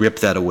then you rip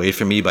that away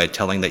from me by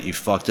telling that you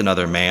fucked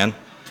another man.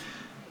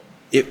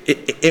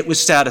 It was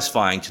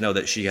satisfying to know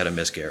that she had a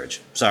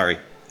miscarriage. Sorry.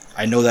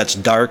 I know that's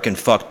dark and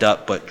fucked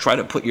up, but try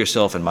to put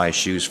yourself in my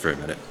shoes for a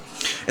minute.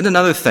 And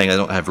another thing I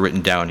don't have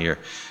written down here,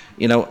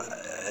 you know,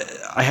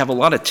 I have a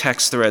lot of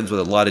text threads with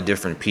a lot of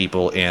different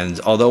people, and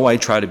although I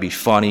try to be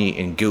funny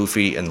and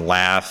goofy and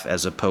laugh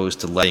as opposed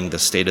to letting the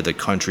state of the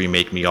country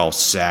make me all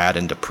sad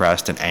and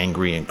depressed and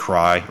angry and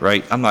cry,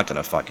 right? I'm not going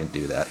to fucking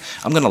do that.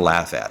 I'm going to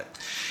laugh at it.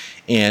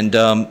 And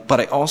but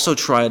I also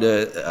try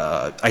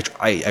to,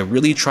 I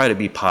really try to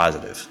be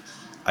positive.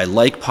 I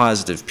like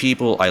positive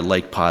people. I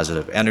like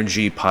positive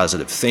energy.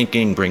 Positive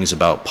thinking brings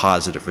about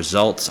positive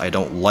results. I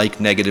don't like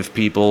negative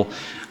people.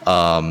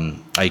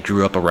 I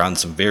grew up around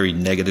some very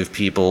negative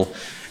people.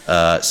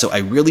 So I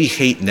really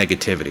hate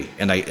negativity.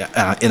 And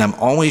I'm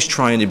always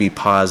trying to be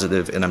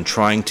positive, and I'm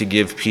trying to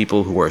give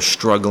people who are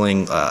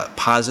struggling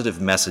positive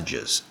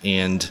messages.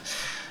 And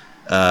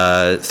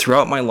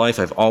throughout my life,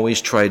 I've always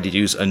tried to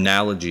use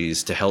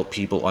analogies to help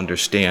people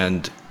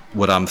understand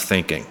what I'm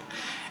thinking.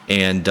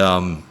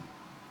 And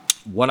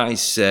what I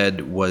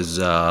said was,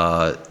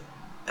 how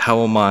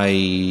am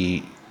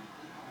I...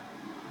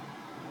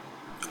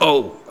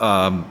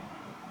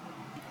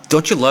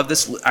 don't you love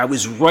this? I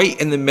was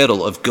right in the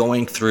middle of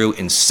going through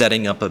and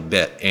setting up a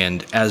bit,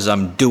 and as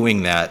I'm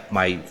doing that,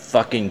 my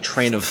fucking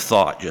train of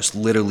thought just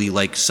literally,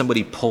 like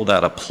somebody pulled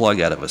out a plug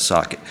out of a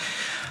socket.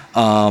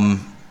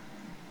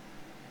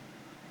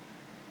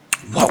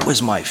 What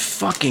was my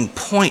fucking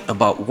point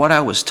about what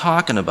I was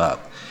talking about?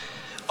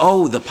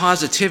 Oh, the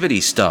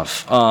positivity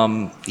stuff.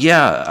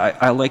 Yeah,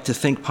 I like to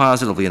think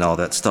positively and all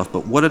that stuff,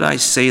 but what did I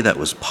say that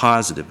was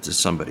positive to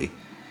somebody?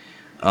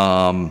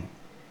 I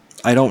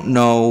don't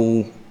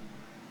know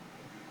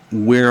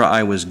where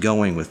I was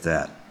going with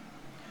that.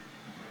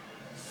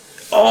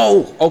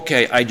 Oh,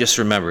 okay, I just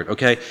remembered,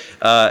 okay?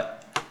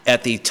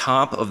 At the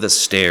top of the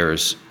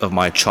stairs of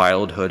my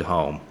childhood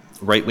home,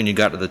 right when you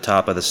got to the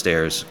top of the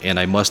stairs, and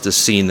I must have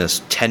seen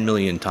this 10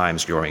 million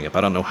times growing up.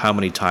 I don't know how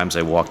many times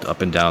I walked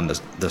up and down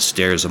the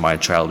stairs of my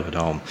childhood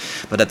home.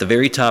 But at the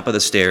very top of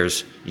the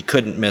stairs, you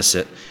couldn't miss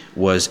it,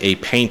 was a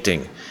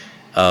painting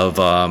of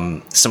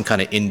some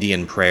kind of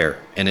Indian prayer.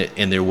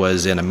 And there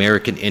was an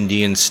American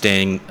Indian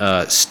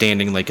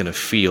standing like in a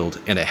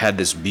field, and it had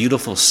this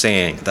beautiful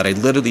saying that I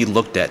literally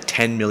looked at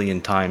 10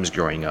 million times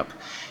growing up.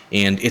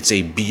 And it's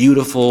a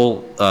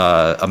beautiful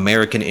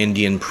American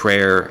Indian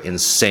prayer and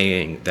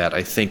saying that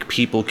I think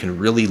people can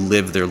really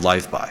live their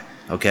life by,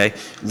 okay?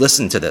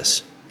 Listen to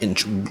this and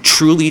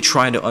truly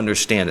try to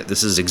understand it.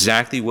 This is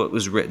exactly what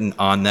was written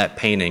on that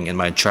painting in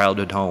my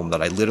childhood home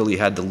that I literally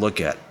had to look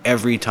at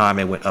every time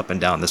I went up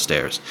and down the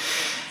stairs.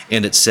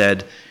 And it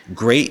said,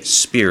 "Great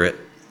Spirit,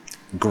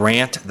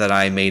 grant that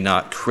I may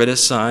not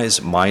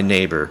criticize my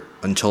neighbor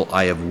until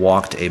I have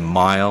walked a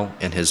mile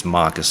in his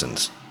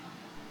moccasins."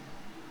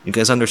 You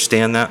guys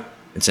understand that?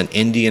 It's an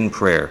Indian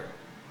prayer.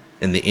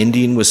 And the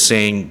Indian was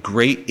saying,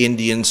 "Great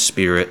Indian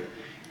Spirit,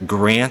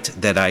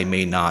 grant that I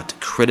may not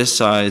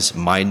criticize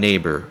my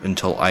neighbor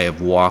until I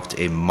have walked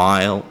a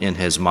mile in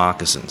his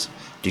moccasins."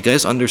 Do you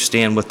guys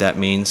understand what that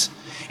means?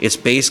 It's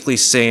basically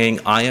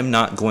saying, I am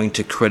not going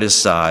to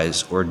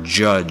criticize or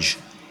judge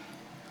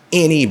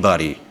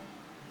anybody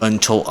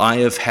until I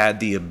have had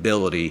the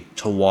ability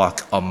to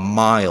walk a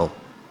mile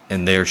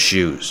in their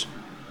shoes,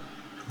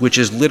 which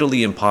is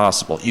literally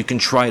impossible. You can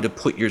try to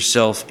put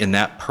yourself in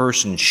that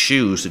person's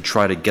shoes to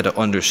try to get an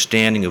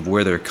understanding of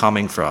where they're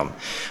coming from,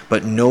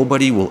 but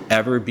nobody will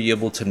ever be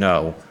able to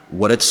know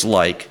what it's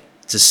like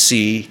to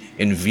see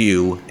and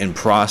view and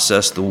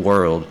process the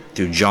world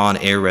through John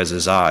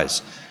Ayres's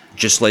eyes.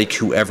 Just like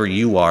whoever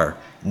you are,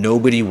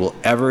 nobody will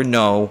ever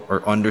know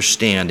or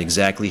understand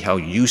exactly how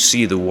you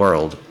see the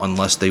world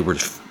unless they were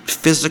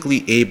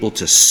physically able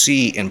to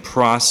see and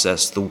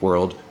process the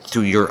world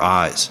through your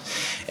eyes.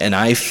 And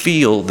I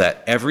feel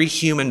that every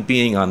human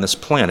being on this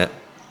planet,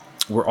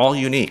 we're all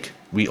unique.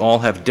 We all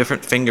have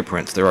different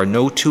fingerprints. There are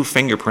no two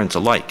fingerprints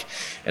alike.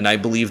 And I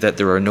believe that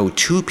there are no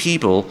two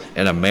people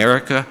in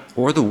America,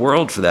 or the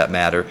world for that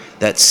matter,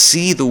 that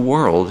see the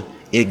world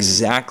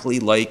exactly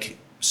like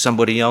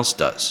somebody else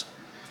does.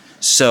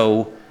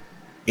 So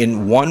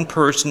in one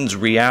person's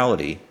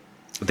reality,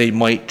 they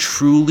might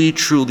truly,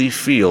 truly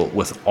feel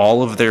with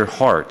all of their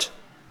heart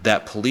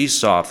that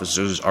police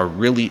officers are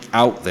really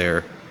out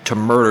there to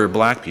murder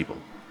black people.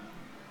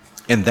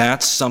 And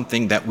that's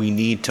something that we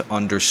need to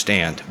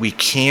understand. We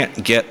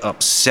can't get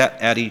upset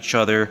at each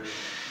other.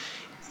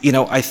 You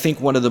know, I think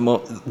one of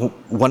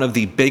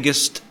the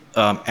biggest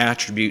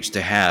attributes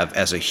to have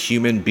as a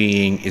human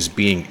being is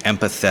being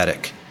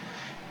empathetic,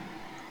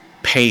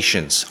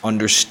 patience,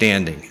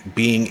 understanding,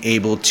 being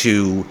able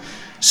to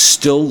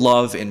still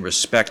love and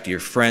respect your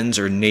friends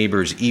or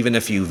neighbors, even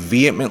if you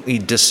vehemently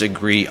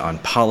disagree on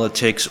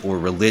politics or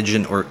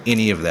religion or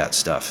any of that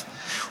stuff.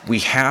 We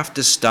have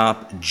to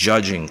stop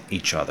judging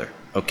each other,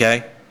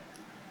 okay?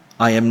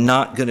 I am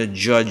not going to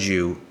judge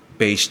you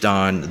based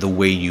on the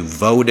way you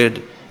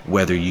voted,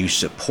 whether you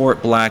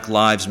support Black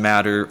Lives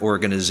Matter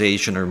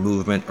organization or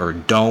movement or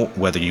don't,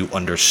 whether you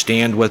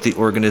understand what the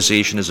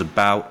organization is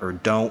about or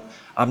don't,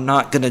 I'm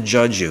not going to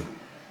judge you.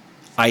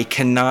 I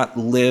cannot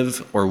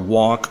live or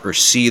walk or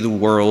see the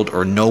world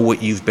or know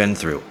what you've been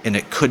through, and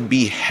it could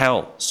be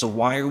hell. So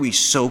why are we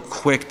so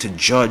quick to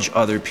judge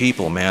other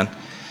people, man?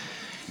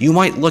 You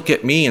might look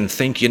at me and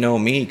think you know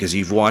me because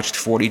you've watched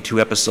 42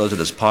 episodes of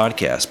this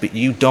podcast, but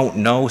you don't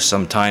know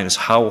sometimes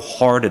how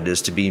hard it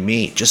is to be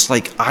me, just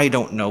like I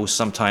don't know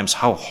sometimes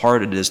how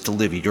hard it is to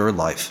live your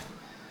life.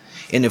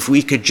 And if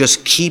we could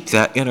just keep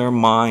that in our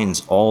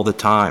minds all the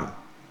time,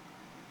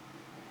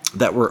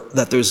 that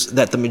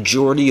the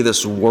majority of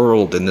this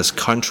world and this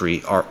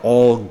country are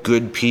all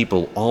good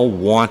people, all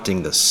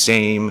wanting the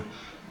same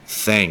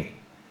thing.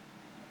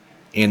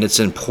 And it's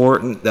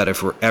important that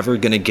if we're ever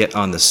going to get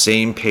on the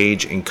same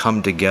page and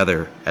come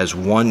together as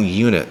one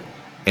unit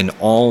and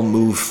all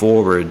move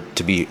forward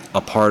to be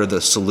a part of the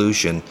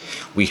solution,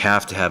 we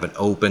have to have an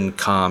open,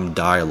 calm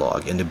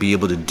dialogue. And to be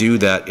able to do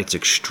that, it's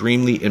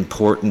extremely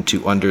important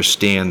to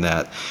understand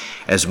that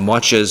as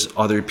much as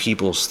other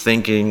people's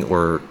thinking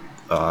or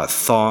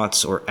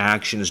thoughts or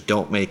actions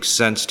don't make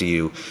sense to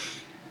you,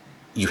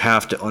 you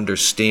have to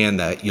understand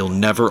that you'll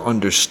never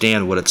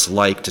understand what it's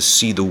like to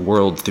see the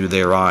world through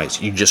their eyes.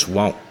 You just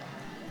won't.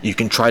 You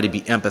can try to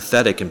be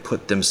empathetic and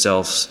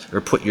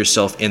put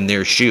yourself in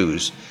their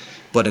shoes,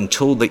 but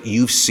until that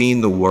you've seen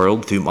the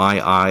world through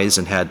my eyes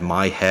and had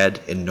my head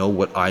and know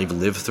what I've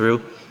lived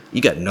through, you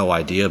got no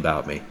idea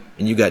about me,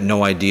 and you got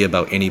no idea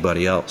about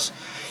anybody else.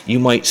 You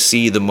might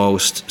see the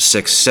most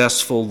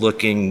successful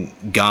looking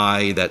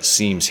guy that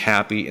seems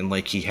happy and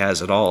like he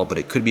has it all, but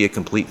it could be a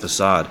complete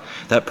facade.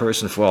 That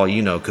person, for all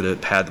you know, could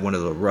have had one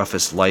of the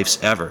roughest lives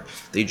ever.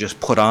 They just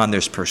put on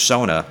this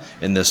persona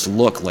and this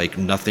look like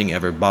nothing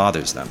ever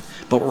bothers them.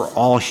 But we're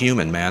all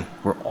human, man.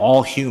 We're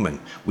all human.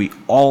 We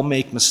all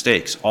make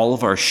mistakes. All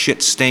of our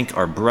shit stink.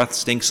 Our breath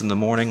stinks in the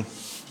morning.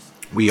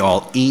 We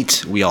all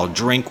eat, we all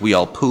drink, we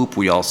all poop,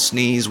 we all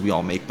sneeze, we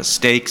all make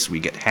mistakes, we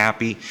get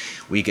happy,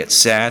 we get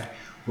sad.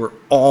 We're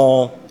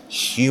all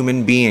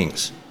human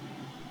beings.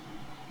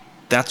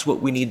 That's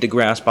what we need to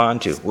grasp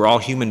onto. We're all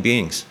human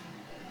beings.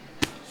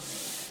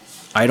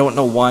 I don't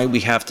know why we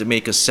have to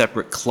make a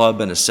separate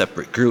club and a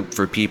separate group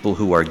for people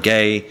who are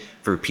gay,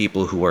 for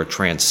people who are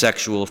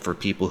transsexual, for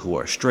people who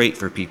are straight,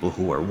 for people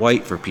who are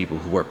white, for people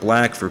who are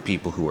black, for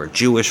people who are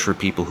Jewish, for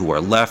people who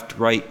are left,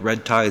 right,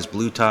 red ties,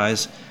 blue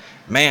ties.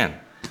 Man,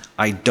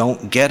 I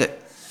don't get it.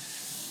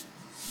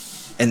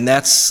 And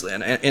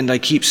I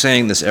keep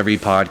saying this every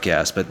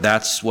podcast, but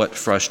that's what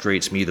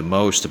frustrates me the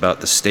most about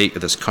the state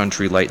of this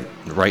country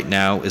right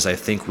now is I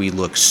think we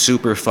look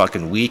super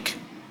fucking weak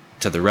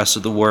to the rest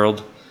of the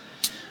world.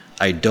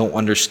 I don't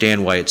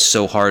understand why it's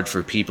so hard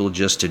for people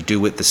just to do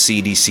what the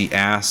CDC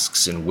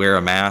asks and wear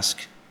a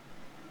mask.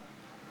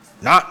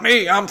 Not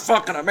me, I'm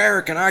fucking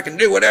American, I can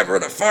do whatever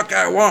the fuck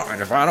I want,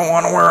 and if I don't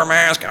want to wear a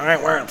mask, I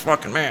ain't wearing a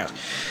fucking mask.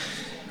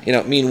 You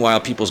know,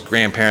 meanwhile, people's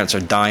grandparents are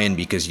dying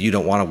because you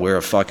don't want to wear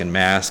a fucking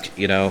mask.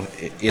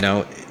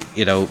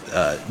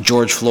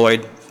 George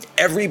Floyd.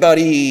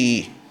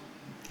 Everybody.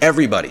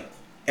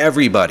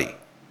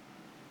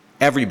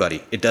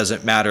 It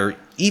doesn't matter.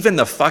 Even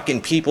the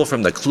fucking people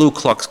from the Ku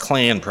Klux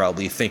Klan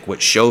probably think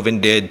what Chauvin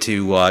did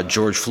to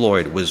George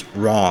Floyd was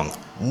wrong.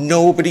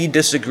 Nobody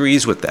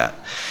disagrees with that.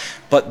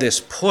 But this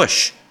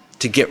push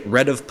to get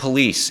rid of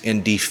police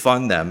and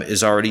defund them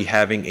is already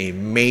having a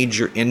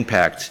major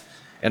impact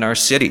in our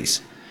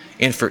cities.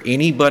 And for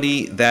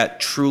anybody that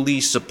truly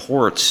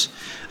supports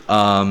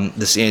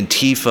this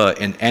Antifa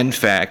and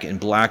NFAC and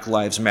Black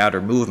Lives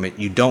Matter movement,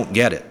 you don't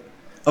get it.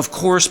 Of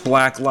course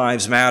Black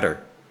Lives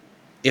Matter.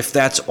 If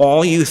that's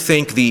all you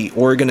think the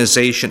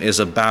organization is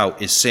about,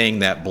 is saying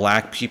that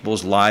black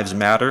people's lives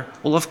matter,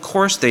 well, of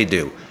course they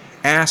do.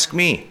 Ask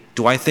me,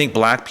 do I think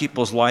black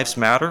people's lives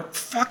matter?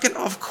 Fucking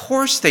of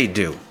course they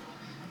do.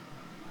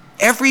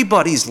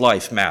 Everybody's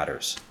life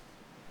matters.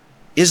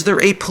 Is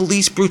there a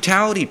police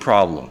brutality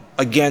problem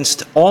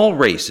against all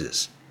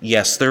races?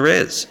 Yes, there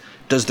is.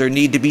 Does there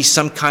need to be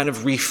some kind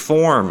of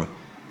reform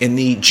in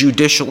the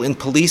judicial and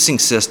policing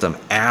system?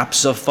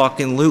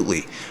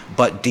 Abso-fucking-lutely.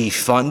 But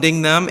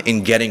defunding them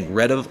and getting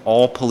rid of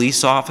all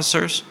police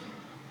officers?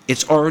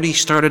 It's already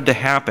started to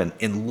happen.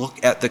 And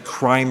look at the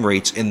crime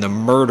rates and the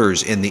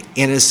murders and the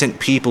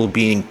innocent people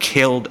being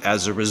killed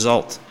as a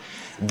result.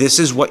 This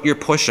is what you're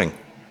pushing.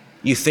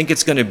 You think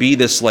it's going to be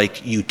this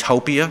like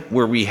utopia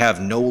where we have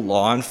no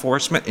law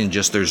enforcement and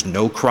just there's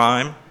no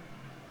crime?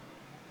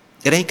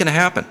 It ain't going to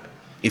happen.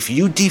 If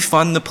you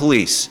defund the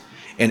police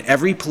and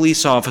every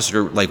police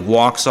officer like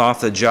walks off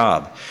the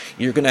job,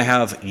 you're going to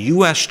have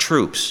U.S.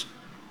 troops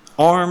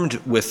armed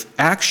with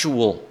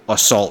actual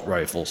assault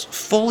rifles,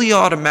 fully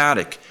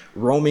automatic,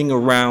 roaming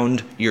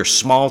around your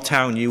small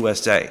town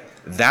USA.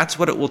 That's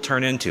what it will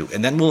turn into.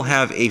 And then we'll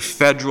have a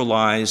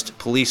federalized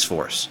police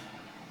force,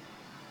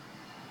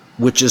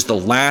 which is the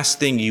last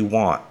thing you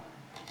want.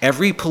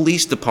 Every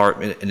police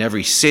department in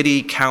every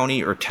city,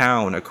 county, or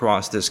town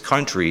across this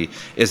country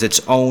is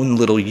its own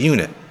little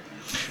unit.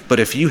 But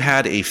if you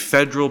had a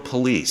federal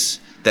police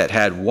that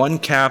had one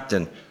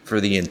captain for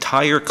the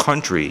entire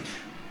country,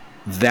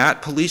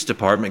 that police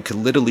department could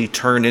literally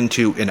turn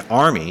into an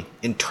army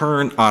and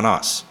turn on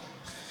us.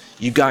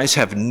 You guys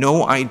have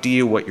no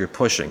idea what you're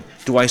pushing.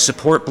 Do I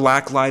support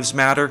Black Lives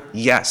Matter?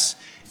 Yes.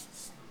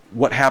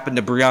 What happened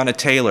to Breonna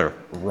Taylor?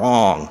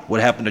 Wrong. What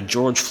happened to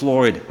George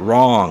Floyd?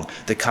 Wrong.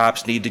 The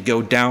cops need to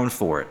go down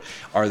for it.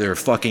 Are there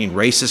fucking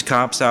racist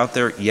cops out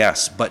there?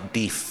 Yes. But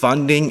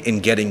defunding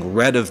and getting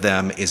rid of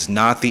them is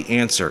not the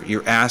answer.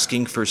 You're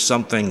asking for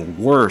something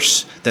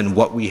worse than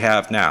what we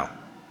have now.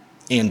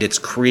 And it's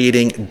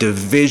creating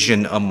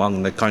division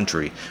among the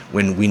country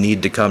when we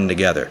need to come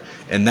together.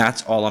 And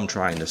that's all I'm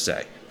trying to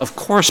say. Of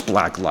course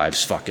Black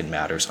Lives fucking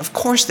matters. Of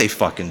course they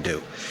fucking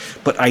do.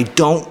 But I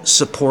don't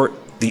support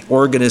the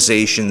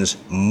organization's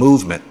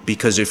movement,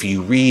 because if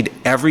you read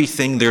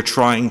everything they're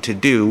trying to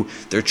do,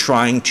 they're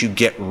trying to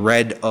get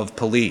rid of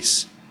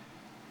police.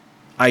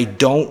 I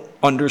don't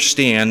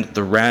understand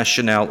the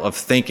rationale of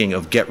thinking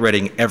of get rid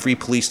of every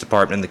police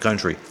department in the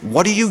country.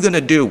 What are you going to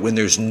do when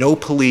there's no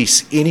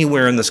police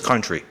anywhere in this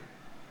country?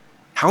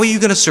 How are you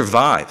going to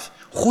survive?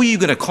 Who are you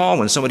going to call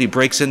when somebody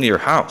breaks into your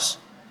house?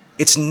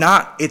 It's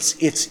never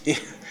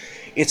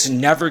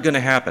going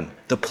to happen.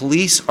 The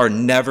police are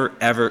never,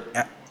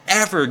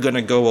 ever going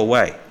to go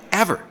away.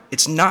 Ever.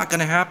 It's not going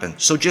to happen.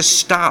 So just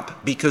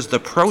stop, because the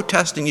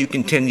protesting you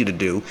continue to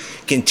do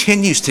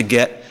continues to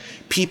get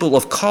people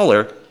of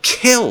color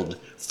killed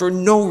for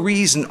no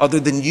reason other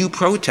than you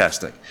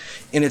protesting.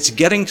 And it's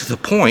getting to the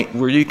point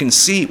where you can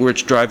see where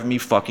it's driving me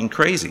fucking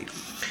crazy.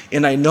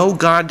 And I know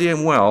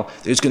goddamn well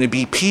there's going to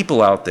be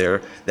people out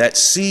there that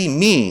see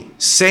me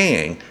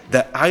saying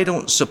that I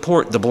don't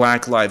support the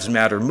Black Lives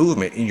Matter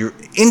movement, and you're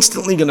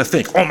instantly going to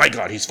think, oh my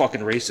God, he's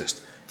fucking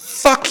racist.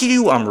 Fuck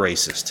you, I'm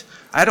racist.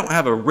 I don't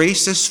have a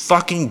racist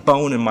fucking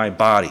bone in my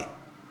body.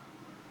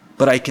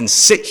 But I can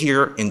sit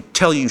here and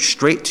tell you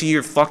straight to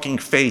your fucking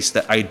face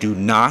that I do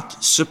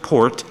not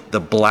support the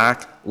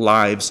Black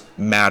Lives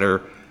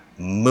Matter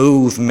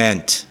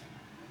movement.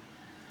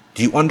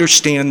 Do you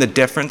understand the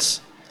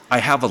difference? I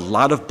have a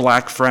lot of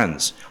black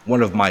friends.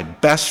 One of my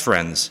best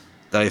friends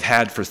that I've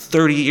had for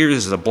 30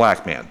 years is a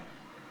black man.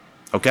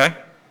 Okay?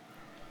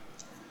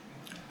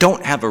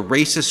 Don't have a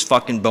racist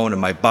fucking bone in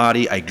my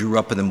body. I grew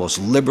up in the most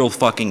liberal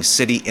fucking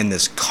city in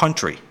this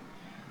country.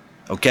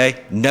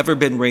 Okay? Never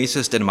been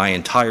racist in my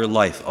entire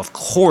life. Of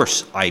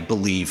course I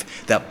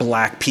believe that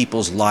black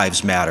people's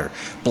lives matter.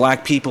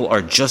 Black people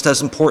are just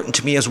as important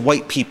to me as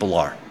white people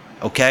are.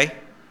 Okay?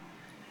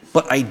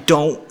 But I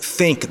don't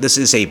think this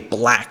is a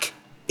black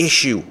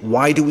issue.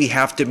 Why do we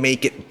have to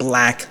make it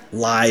Black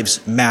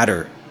Lives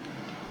Matter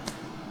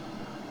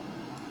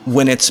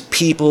when it's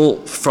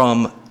people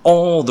from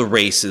all the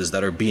races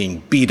that are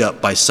being beat up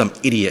by some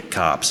idiot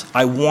cops?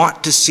 I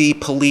want to see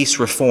police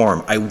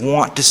reform. I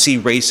want to see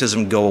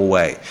racism go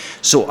away.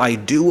 So I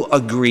do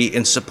agree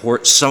and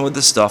support some of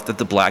the stuff that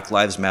the Black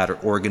Lives Matter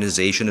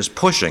organization is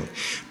pushing.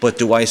 But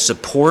do I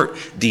support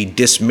the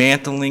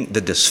dismantling,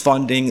 the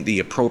disfunding, the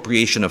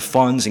appropriation of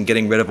funds and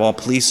getting rid of all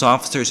police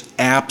officers?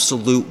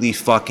 Absolutely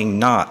fucking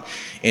not.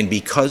 And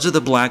because of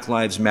the Black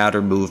Lives Matter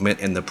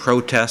movement and the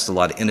protests, a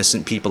lot of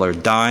innocent people are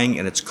dying,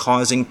 and it's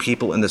causing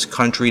people in this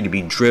country to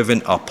be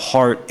driven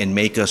apart and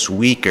make us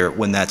weaker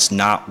when that's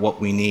not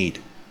what we need.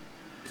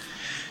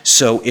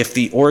 So if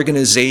the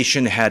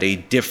organization had a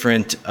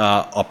different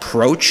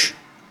approach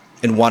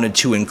and wanted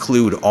to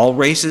include all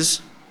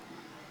races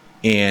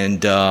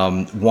and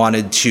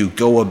wanted to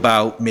go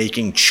about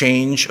making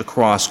change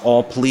across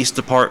all police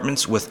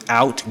departments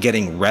without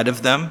getting rid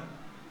of them,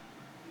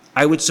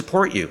 I would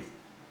support you.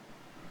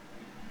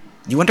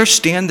 You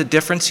understand the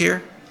difference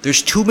here?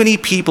 There's too many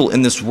people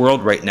in this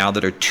world right now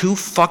that are too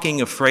fucking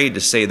afraid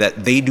to say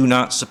that they do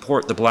not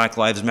support the Black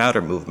Lives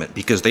Matter movement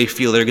because they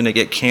feel they're going to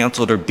get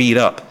canceled or beat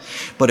up.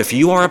 But if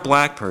you are a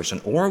black person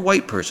or a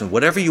white person,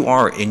 whatever you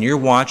are, and you're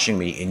watching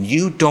me and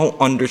you don't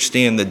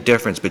understand the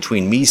difference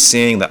between me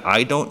saying that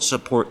I don't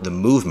support the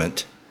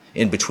movement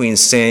and between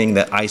saying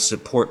that I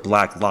support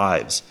black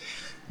lives,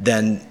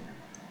 then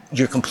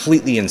you're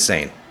completely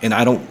insane. And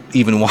I don't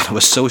even want to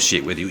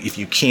associate with you if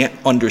you can't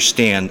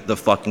understand the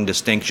fucking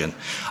distinction.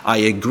 I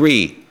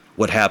agree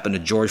what happened to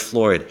George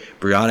Floyd,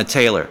 Breonna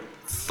Taylor,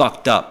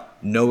 fucked up,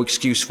 no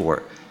excuse for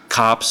it.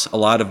 Cops, a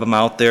lot of them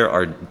out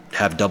there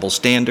have double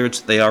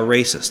standards, they are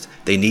racist.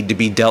 They need to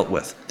be dealt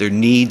with. There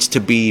needs to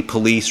be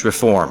police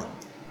reform.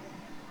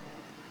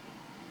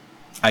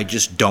 I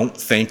just don't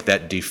think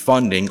that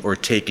defunding or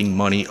taking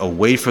money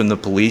away from the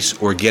police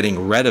or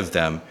getting rid of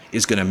them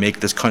is going to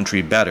make this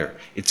country better.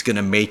 It's going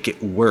to make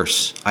it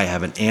worse. I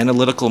have an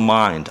analytical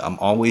mind. I'm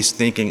always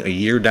thinking a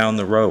year down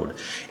the road.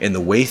 And the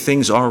way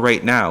things are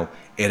right now,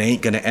 it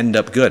ain't going to end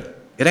up good.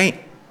 It ain't.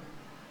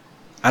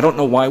 I don't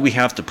know why we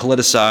have to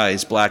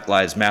politicize Black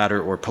Lives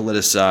Matter or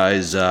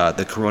politicize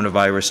the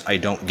coronavirus. I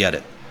don't get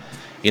it.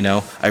 You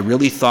know, I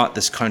really thought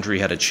this country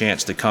had a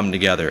chance to come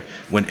together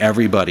when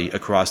everybody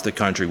across the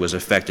country was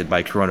affected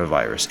by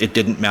coronavirus. It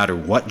didn't matter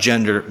what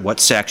gender,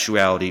 what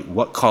sexuality,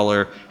 what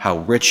color, how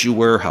rich you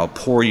were, how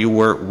poor you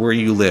were, where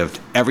you lived.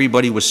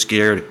 Everybody was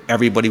scared.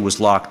 Everybody was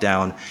locked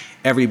down.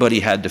 everybody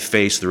had to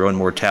face their own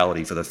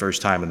mortality for the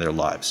first time in their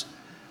lives.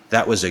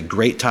 That was a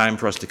great time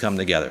for us to come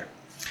together.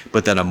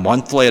 But then a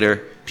month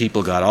later,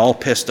 people got all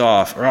pissed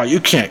off. Oh, you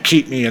can't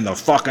keep me in the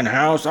fucking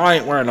house. I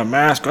ain't wearing a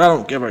mask. I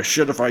don't give a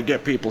shit if I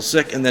get people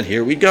sick. And then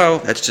here we go.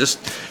 That's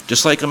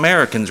just like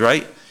Americans,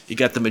 right? You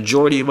got the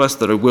majority of us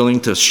that are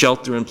willing to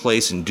shelter in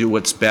place and do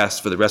what's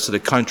best for the rest of the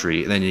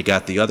country. And then you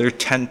got the other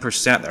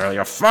 10% that are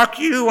like, fuck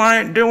you, I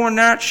ain't doing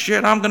that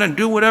shit. I'm going to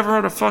do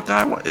whatever the fuck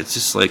I want. It's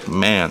just like,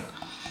 man.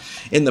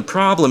 And the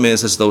problem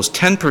is those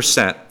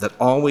 10% that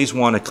always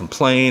want to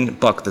complain,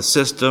 buck the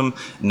system,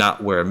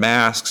 not wear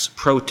masks,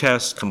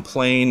 protest,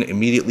 complain,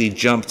 immediately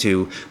jump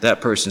to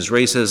that person's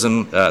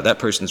racism, that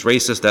person's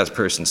racist, that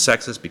person's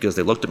sexist because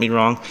they looked at me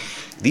wrong.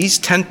 These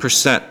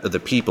 10% of the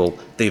people,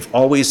 they've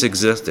always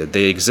existed.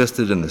 They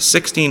existed in the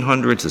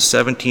 1600s, the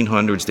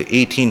 1700s, the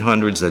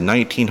 1800s, the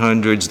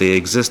 1900s. They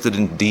existed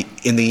in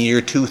the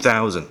year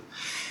 2000.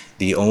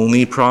 The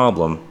only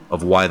problem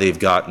of why they've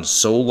gotten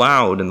so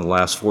loud in the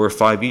last 4 or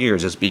 5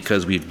 years is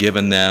because we've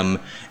given them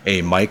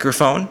a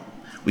microphone,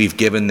 we've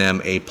given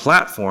them a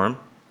platform,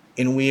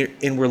 and we're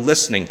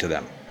listening to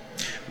them.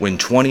 When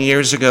 20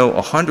 years ago,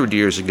 100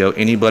 years ago,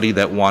 anybody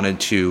that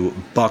wanted to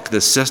buck the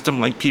system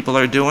like people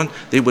are doing,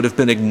 they would have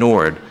been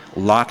ignored,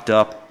 locked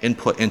up, and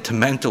put into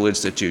mental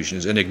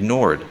institutions and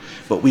ignored.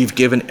 But we've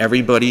given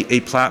everybody a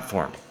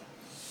platform.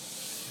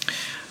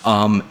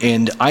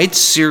 And I'd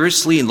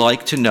seriously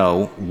like to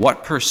know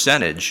what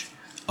percentage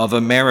of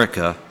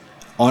America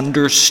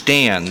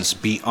understands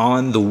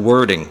beyond the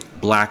wording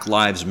Black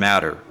Lives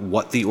Matter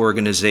what the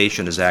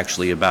organization is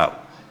actually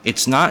about.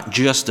 It's not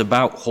just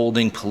about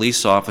holding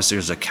police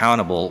officers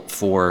accountable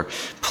for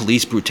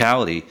police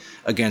brutality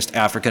against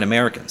African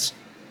Americans.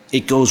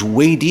 It goes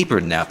way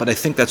deeper than that, but I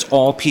think that's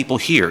all people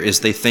hear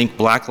is they think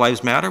Black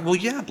Lives Matter. Well,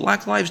 yeah,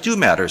 Black lives do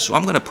matter, so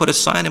I'm going to put a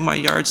sign in my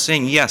yard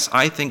saying, yes,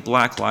 I think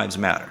Black Lives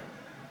Matter.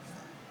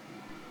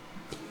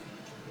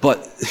 But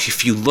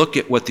if you look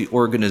at what the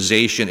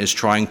organization is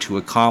trying to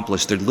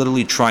accomplish, they're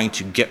literally trying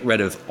to get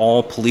rid of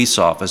all police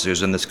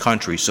officers in this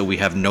country so we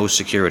have no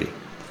security.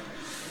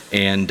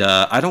 And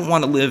I don't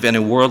want to live in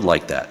a world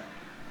like that.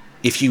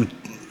 If you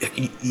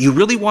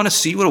really want to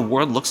see what a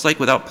world looks like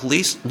without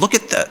police, look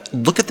at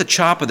the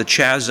CHOP of the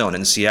Chaz Zone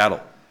in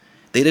Seattle.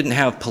 They didn't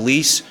have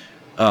police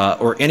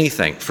or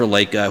anything for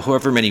like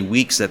however many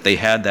weeks that they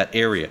had that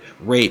area.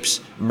 Rapes,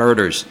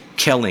 murders,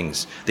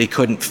 killings. They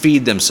couldn't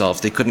feed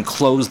themselves. They couldn't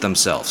clothe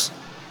themselves.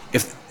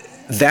 If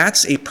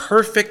that's a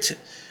perfect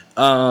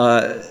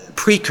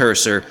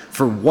precursor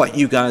for what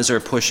you guys are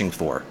pushing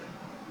for,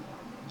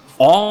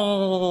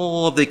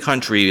 all of the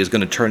country is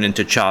going to turn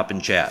into CHOP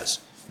and Chaz.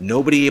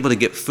 Nobody able to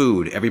get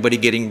food. Everybody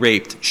getting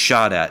raped,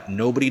 shot at.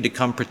 Nobody to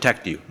come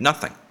protect you.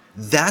 Nothing.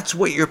 That's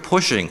what you're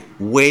pushing.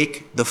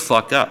 Wake the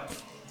fuck up.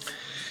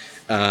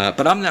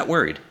 But I'm not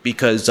worried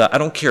because I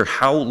don't care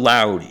how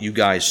loud you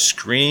guys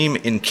scream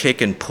and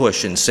kick and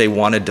push and say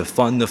wanted to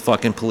fund the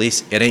fucking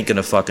police. It ain't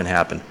gonna fucking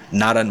happen.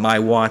 Not on my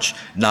watch,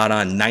 not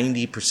on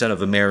 90%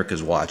 of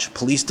America's watch.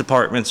 Police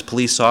departments,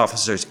 police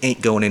officers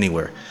ain't going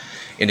anywhere.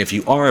 And if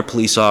you are a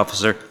police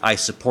officer, I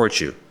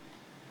support you.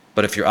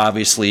 But if you're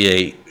obviously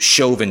a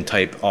Chauvin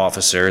type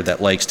officer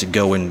that likes to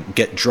go and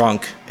get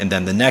drunk and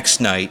then the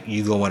next night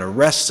you go and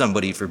arrest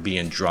somebody for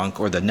being drunk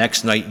or the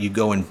next night you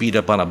go and beat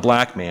up on a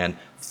black man,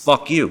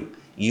 fuck you.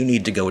 You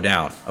need to go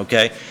down,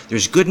 okay?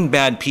 There's good and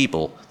bad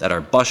people that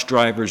are bus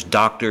drivers,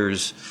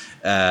 doctors,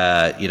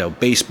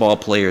 baseball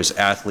players,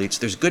 athletes.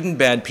 There's good and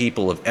bad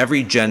people of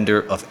every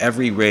gender, of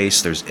every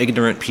race. There's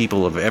ignorant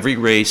people of every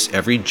race,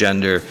 every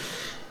gender.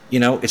 You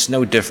know, it's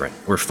no different.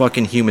 We're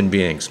fucking human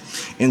beings.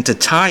 And to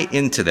tie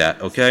into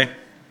that, okay,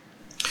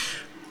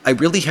 I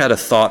really had a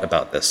thought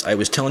about this. I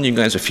was telling you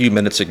guys a few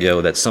minutes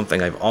ago that's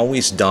something I've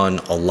always done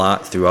a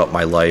lot throughout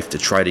my life to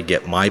try to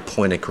get my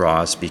point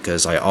across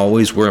because I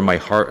always wear my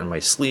heart on my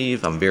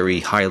sleeve. I'm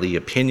very highly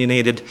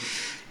opinionated.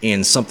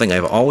 And something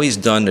I've always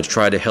done to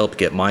try to help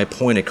get my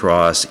point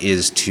across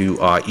is to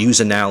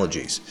use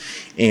analogies.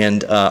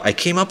 And I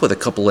came up with a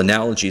couple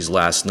analogies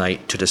last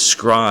night to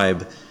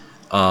describe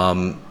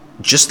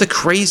just the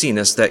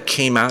craziness that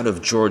came out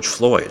of George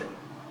Floyd.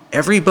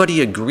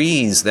 Everybody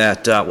agrees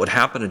that what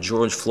happened to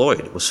George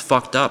Floyd was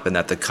fucked up and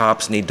that the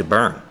cops need to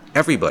burn.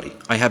 Everybody.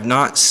 I have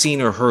not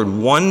seen or heard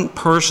one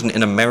person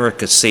in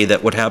America say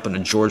that what happened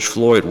to George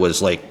Floyd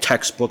was like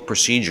textbook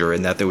procedure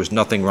and that there was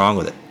nothing wrong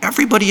with it.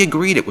 Everybody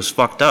agreed it was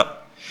fucked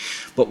up.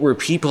 But where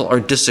people are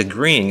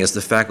disagreeing is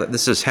the fact that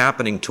this is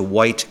happening to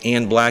white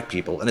and black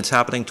people, and it's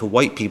happening to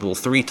white people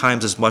 3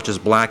 times as much as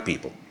black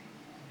people.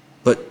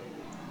 But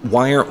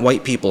why aren't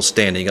white people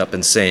standing up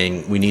and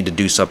saying we need to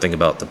do something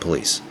about the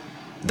police?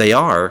 They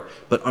are,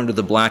 but under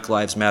the Black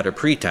Lives Matter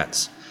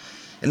pretense.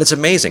 And it's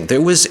amazing.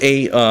 There was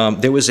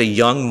a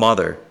young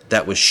mother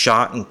that was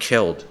shot and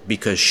killed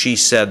because she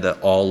said that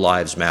all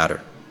lives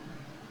matter.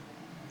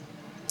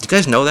 Do you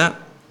guys know that?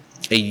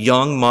 A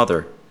young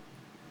mother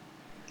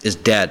is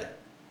dead.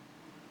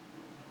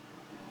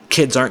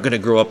 Kids aren't going to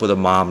grow up with a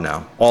mom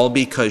now, all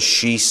because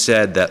she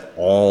said that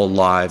all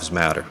lives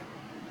matter.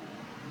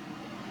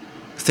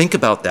 Think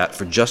about that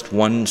for just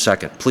 1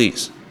 second,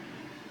 please.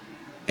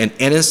 An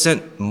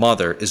innocent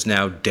mother is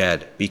now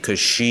dead because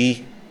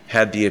she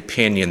had the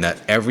opinion that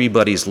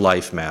everybody's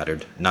life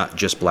mattered, not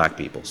just black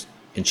people's,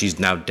 and she's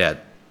now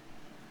dead.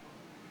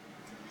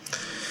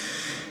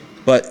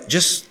 But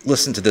just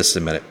listen to this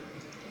a minute.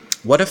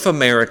 What if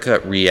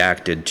America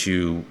reacted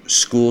to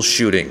school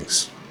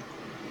shootings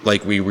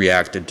like we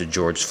reacted to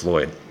George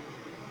Floyd?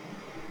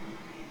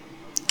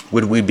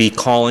 Would we be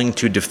calling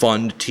to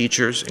defund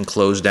teachers and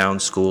close down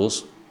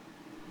schools?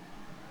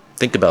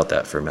 Think about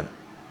that for a minute.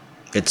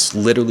 It's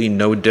literally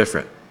no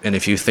different. And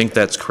if you think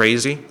that's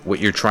crazy, what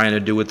you're trying to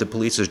do with the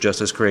police is just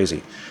as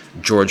crazy.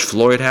 George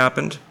Floyd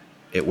happened.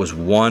 It was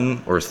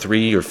 1 or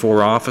 3 or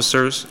 4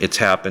 officers. It's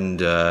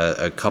happened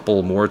a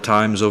couple more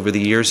times over the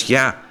years.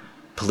 Yeah,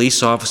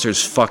 police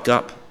officers fuck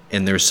up,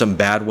 and there's some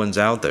bad ones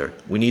out there.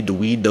 We need to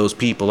weed those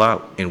people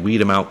out and weed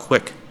them out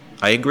quick.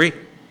 I agree.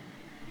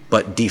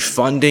 But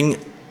defunding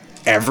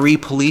every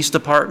police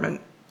department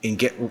and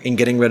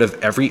getting rid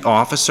of every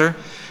officer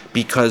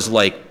because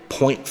like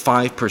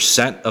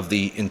 0.5% of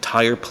the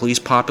entire police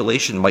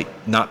population might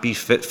not be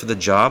fit for the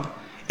job,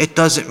 it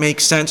doesn't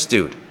make sense,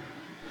 dude.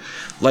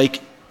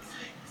 Like,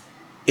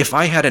 if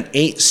I had an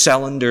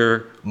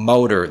 8-cylinder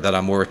motor that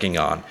I'm working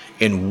on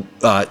and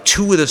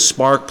 2 of the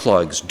spark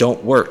plugs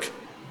don't work,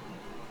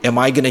 am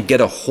I going to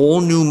get a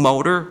whole new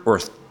motor or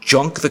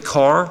junk the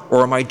car,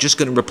 or am I just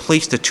going to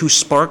replace the 2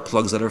 spark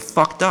plugs that are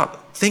fucked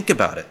up? Think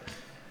about it.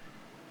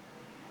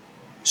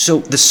 So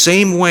the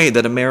same way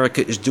that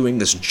America is doing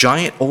this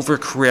giant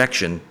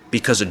overcorrection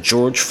because of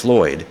George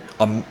Floyd,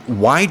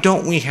 why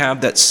don't we have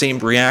that same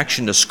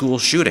reaction to school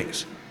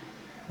shootings?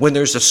 When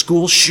there's a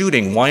school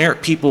shooting, why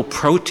aren't people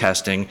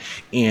protesting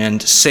and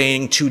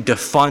saying to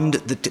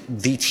defund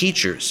the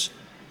teachers,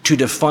 to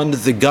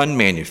defund the gun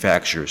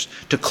manufacturers,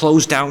 to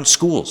close down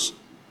schools?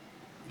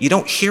 You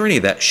don't hear any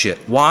of that shit.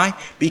 Why?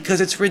 Because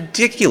it's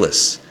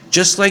ridiculous.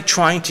 Just like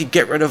trying to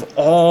get rid of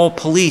all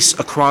police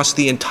across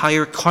the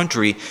entire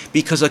country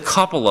because a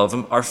couple of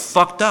them are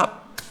fucked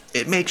up.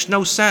 It makes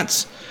no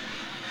sense.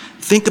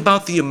 Think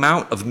about the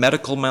amount of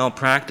medical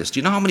malpractice. Do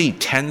you know how many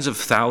tens of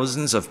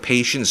thousands of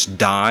patients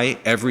die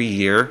every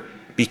year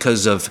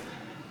because of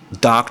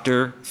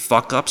doctor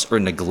fuck-ups or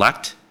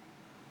neglect?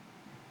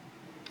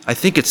 I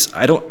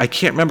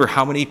can't remember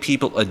how many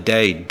people a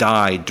day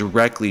die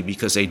directly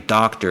because a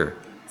doctor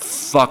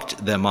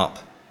fucked them up.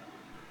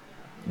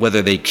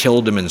 Whether they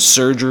killed them in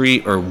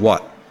surgery or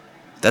what.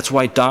 That's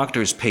why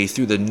doctors pay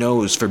through the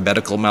nose for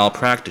medical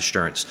malpractice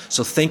insurance.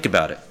 So think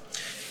about it.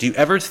 Do you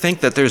ever think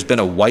that there's been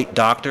a white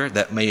doctor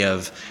that may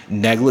have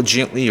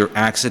negligently or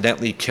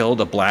accidentally killed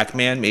a black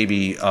man,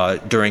 maybe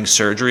during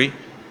surgery?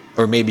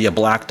 Or maybe a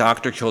black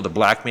doctor killed a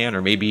black man,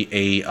 or maybe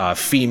a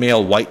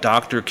female white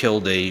doctor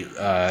killed a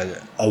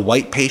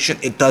white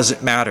patient? It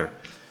doesn't matter.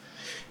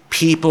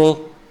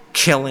 People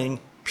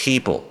killing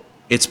people.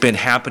 It's been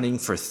happening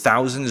for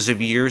thousands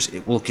of years.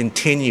 It will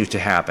continue to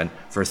happen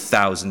for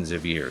thousands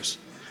of years.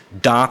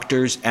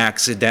 Doctors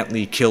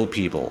accidentally kill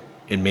people,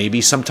 and maybe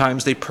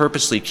sometimes they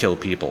purposely kill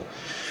people.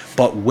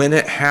 But when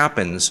it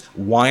happens,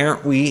 why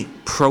aren't we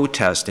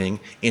protesting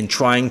and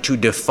trying to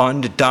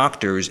defund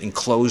doctors and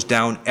close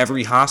down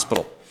every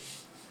hospital?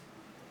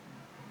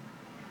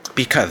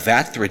 Because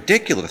that's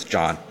ridiculous,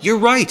 John. You're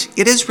right.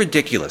 It is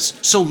ridiculous.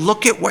 So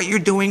look at what you're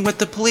doing with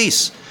the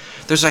police.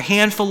 There's a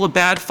handful of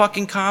bad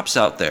fucking cops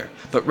out there.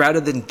 But rather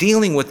than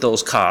dealing with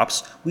those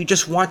cops, we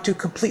just want to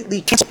completely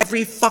cancel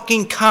every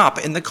fucking cop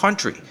in the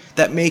country.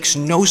 That makes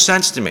no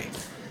sense to me.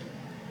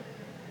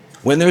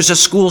 When there's a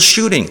school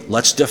shooting,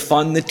 let's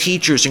defund the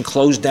teachers and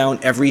close down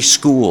every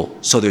school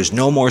so there's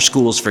no more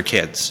schools for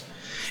kids.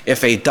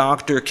 If a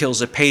doctor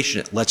kills a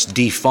patient, let's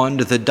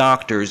defund the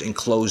doctors and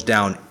close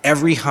down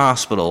every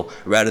hospital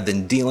rather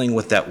than dealing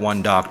with that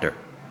one doctor.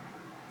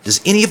 Does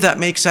any of that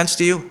make sense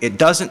to you? It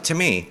doesn't to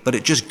me, but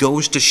it just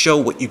goes to show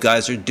what you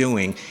guys are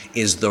doing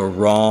is the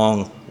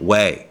wrong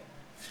way.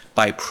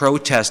 By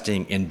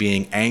protesting and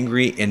being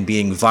angry and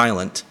being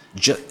violent,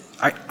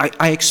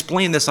 I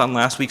explained this on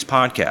last week's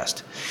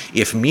podcast.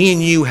 If me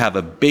and you have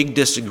a big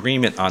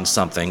disagreement on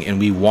something and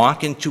we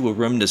walk into a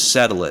room to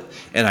settle it,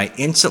 and I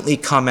instantly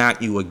come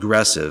at you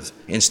aggressive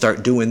and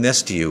start doing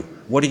this to you,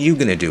 what are you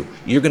going to do?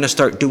 You're going to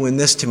start doing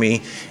this to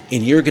me,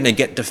 and you're going to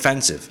get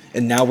defensive,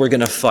 and now we're going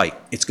to fight.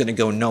 It's going to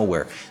go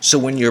nowhere. So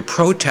when you're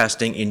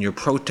protesting, and you're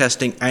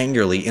protesting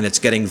angrily, and it's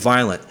getting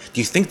violent, do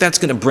you think that's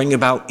going to bring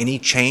about any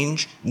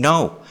change?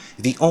 No.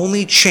 The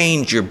only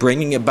change you're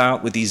bringing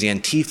about with these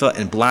Antifa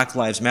and Black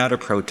Lives Matter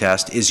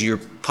protests is you're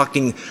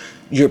pushing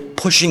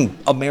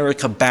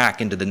America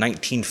back into the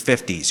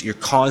 1950s. You're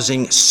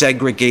causing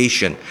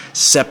segregation,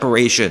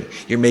 separation.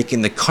 You're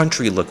making the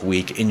country look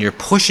weak, and you're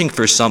pushing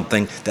for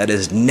something that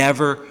is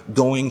never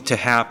going to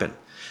happen.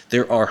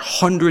 There are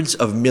hundreds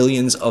of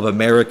millions of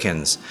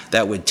Americans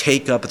that would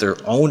take up their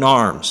own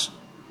arms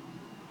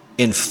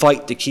and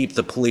fight to keep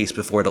the police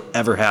before it'll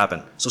ever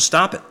happen. So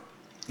stop it.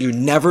 You're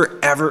never,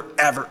 ever,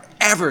 ever,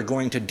 ever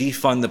going to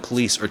defund the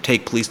police or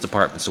take police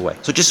departments away.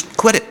 So just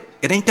quit it.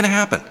 It ain't going to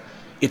happen.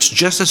 It's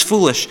just as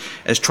foolish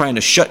as trying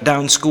to shut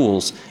down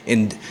schools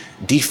and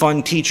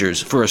defund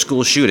teachers for a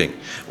school shooting.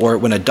 Or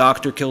when a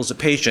doctor kills a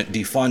patient,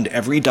 defund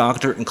every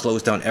doctor and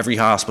close down every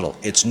hospital.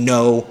 It's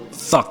no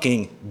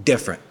fucking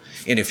different.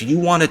 And if you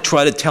want to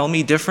try to tell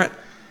me different,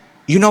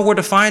 you know where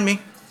to find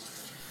me.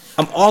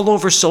 I'm all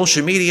over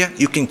social media.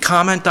 You can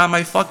comment on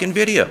my fucking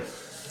video.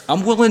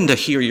 I'm willing to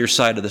hear your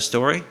side of the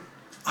story.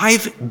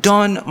 I've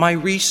done my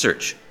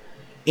research.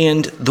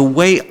 And the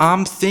way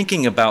I'm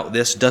thinking about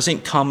this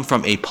doesn't come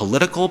from a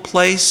political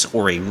place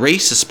or a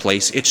racist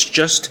place. It's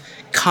just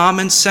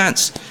common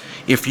sense.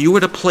 If you were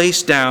to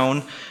place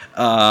down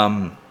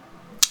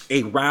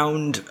a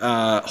round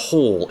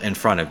hole in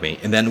front of me,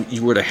 and then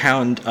you were to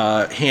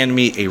hand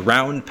me a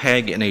round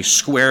peg and a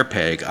square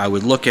peg, I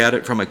would look at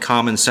it from a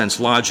common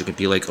sense logic and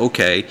be like,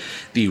 okay,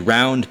 the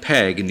round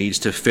peg needs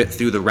to fit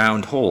through the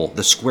round hole.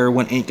 The square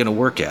one ain't going to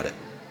work at it.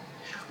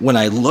 When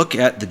I look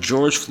at the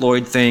George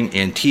Floyd thing,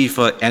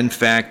 Antifa,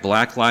 NFAC,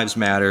 Black Lives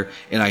Matter,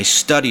 and I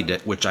studied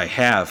it, which I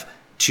have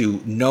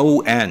to no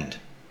end,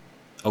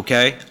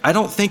 okay? I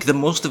don't think the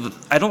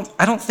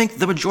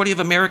majority of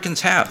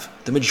Americans have.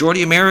 The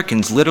majority of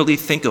Americans literally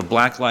think of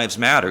Black Lives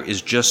Matter as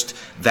just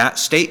that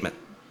statement.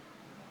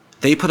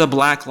 They put a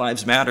Black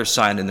Lives Matter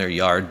sign in their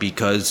yard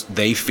because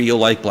they feel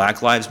like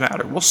Black Lives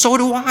Matter. Well, so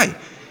do I.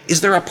 Is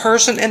there a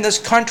person in this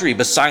country,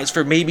 besides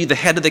for maybe the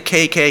head of the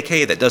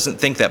KKK, that doesn't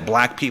think that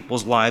black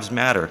people's lives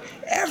matter?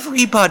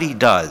 Everybody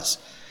does.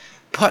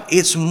 But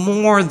it's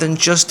more than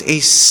just a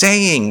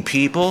saying,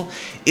 people.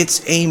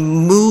 It's a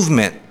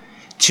movement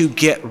to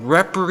get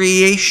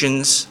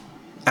reparations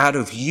out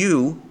of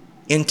you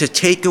and to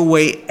take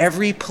away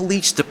every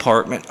police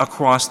department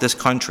across this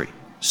country.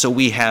 So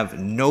we have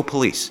no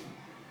police.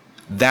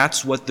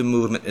 That's what the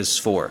movement is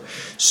for.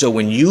 So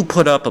when you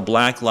put up a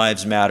Black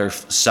Lives Matter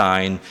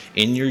sign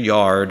in your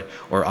yard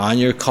or on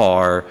your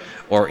car,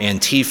 or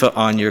Antifa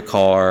on your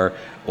car,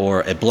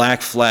 or a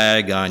black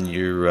flag on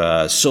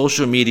your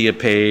social media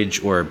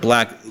page, or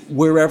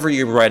wherever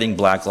you're writing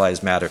Black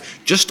Lives Matter,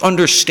 just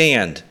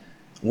understand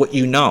what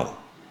you know.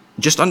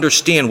 Just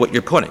understand what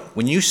you're putting.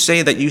 When you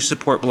say that you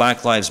support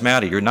Black Lives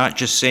Matter, you're not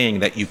just saying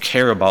that you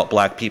care about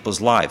black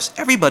people's lives.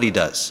 Everybody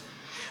does.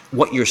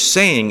 What you're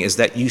saying is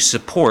that you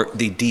support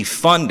the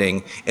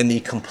defunding and the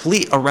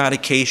complete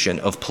eradication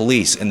of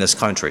police in this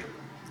country,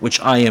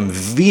 which I am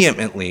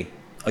vehemently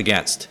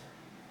against.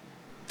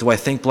 Do I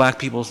think black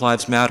people's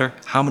lives matter?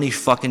 How many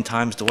fucking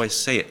times do I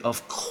say it?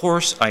 Of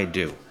course I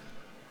do.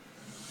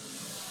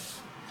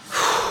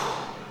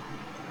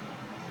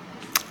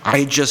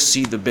 I just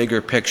see the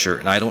bigger picture,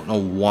 and I don't know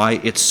why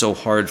it's so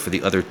hard for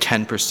the other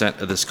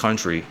 10% of this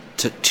country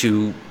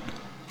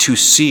to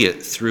see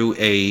it through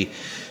a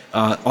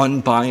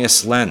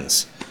unbiased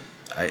lens.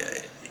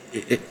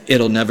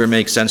 It'll never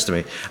make sense to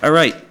me. All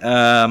right,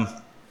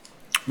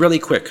 really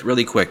quick.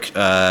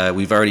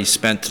 We've already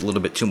spent a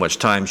little bit too much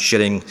time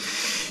shitting,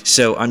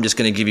 so I'm just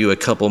going to give you a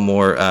couple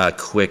more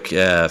quick,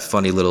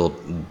 funny little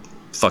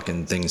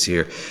fucking things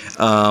here.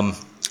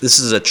 This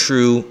is a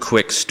true,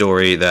 quick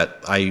story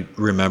that I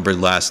remembered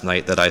last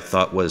night that I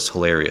thought was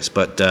hilarious.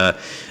 But a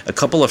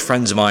couple of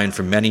friends of mine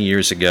from many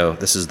years ago,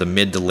 this is the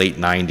mid to late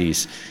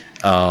 90s,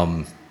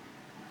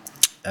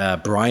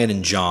 Brian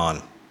and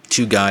John,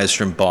 two guys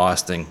from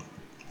Boston,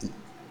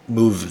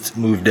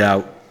 moved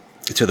out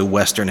to the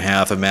western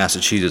half of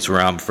Massachusetts, where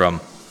I'm from,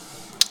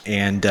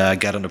 and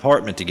got an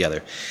apartment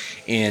together.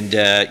 And,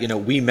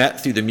 we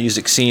met through the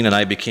music scene, and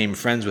I became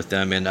friends with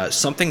them. And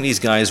something these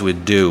guys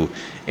would do,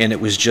 and it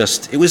was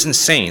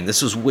insane.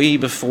 This was way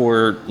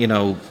before,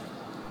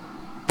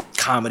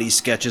 comedy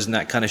sketches and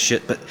that kind of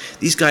shit. But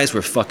these guys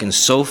were fucking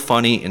so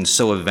funny and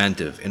so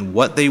inventive. And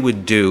what they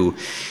would do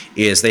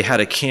is they had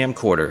a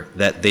camcorder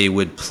that they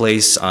would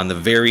place on the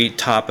very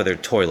top of their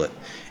toilet.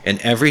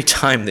 And every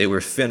time they were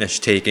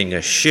finished taking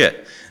a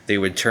shit, they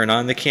would turn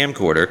on the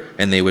camcorder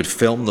and they would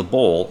film the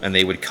bowl and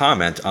they would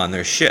comment on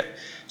their shit.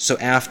 So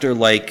after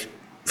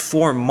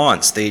 4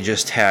 months, they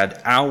just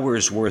had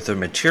hours worth of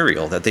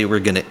material that they were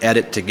going to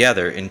edit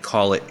together and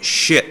call it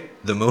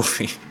Shit, the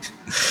movie.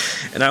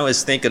 And I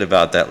was thinking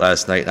about that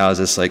last night, and I was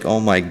just like, oh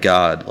my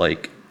God,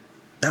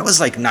 that was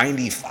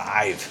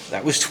 95.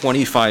 That was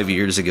 25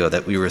 years ago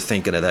that we were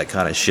thinking of that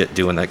kind of shit,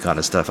 doing that kind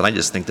of stuff. And I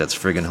just think that's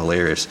friggin'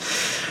 hilarious.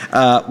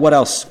 What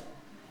else?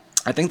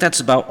 I think that's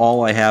about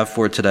all I have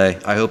for today.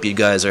 I hope you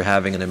guys are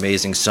having an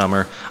amazing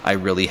summer. I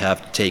really have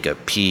to take a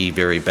pee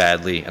very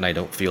badly, and I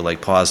don't feel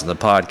like pausing the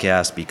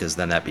podcast because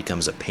then that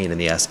becomes a pain in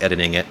the ass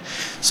editing it.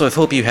 So I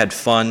hope you had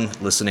fun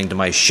listening to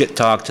my shit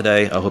talk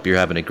today. I hope you're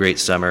having a great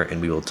summer,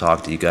 and we will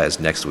talk to you guys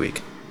next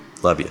week.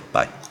 Love you.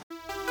 Bye.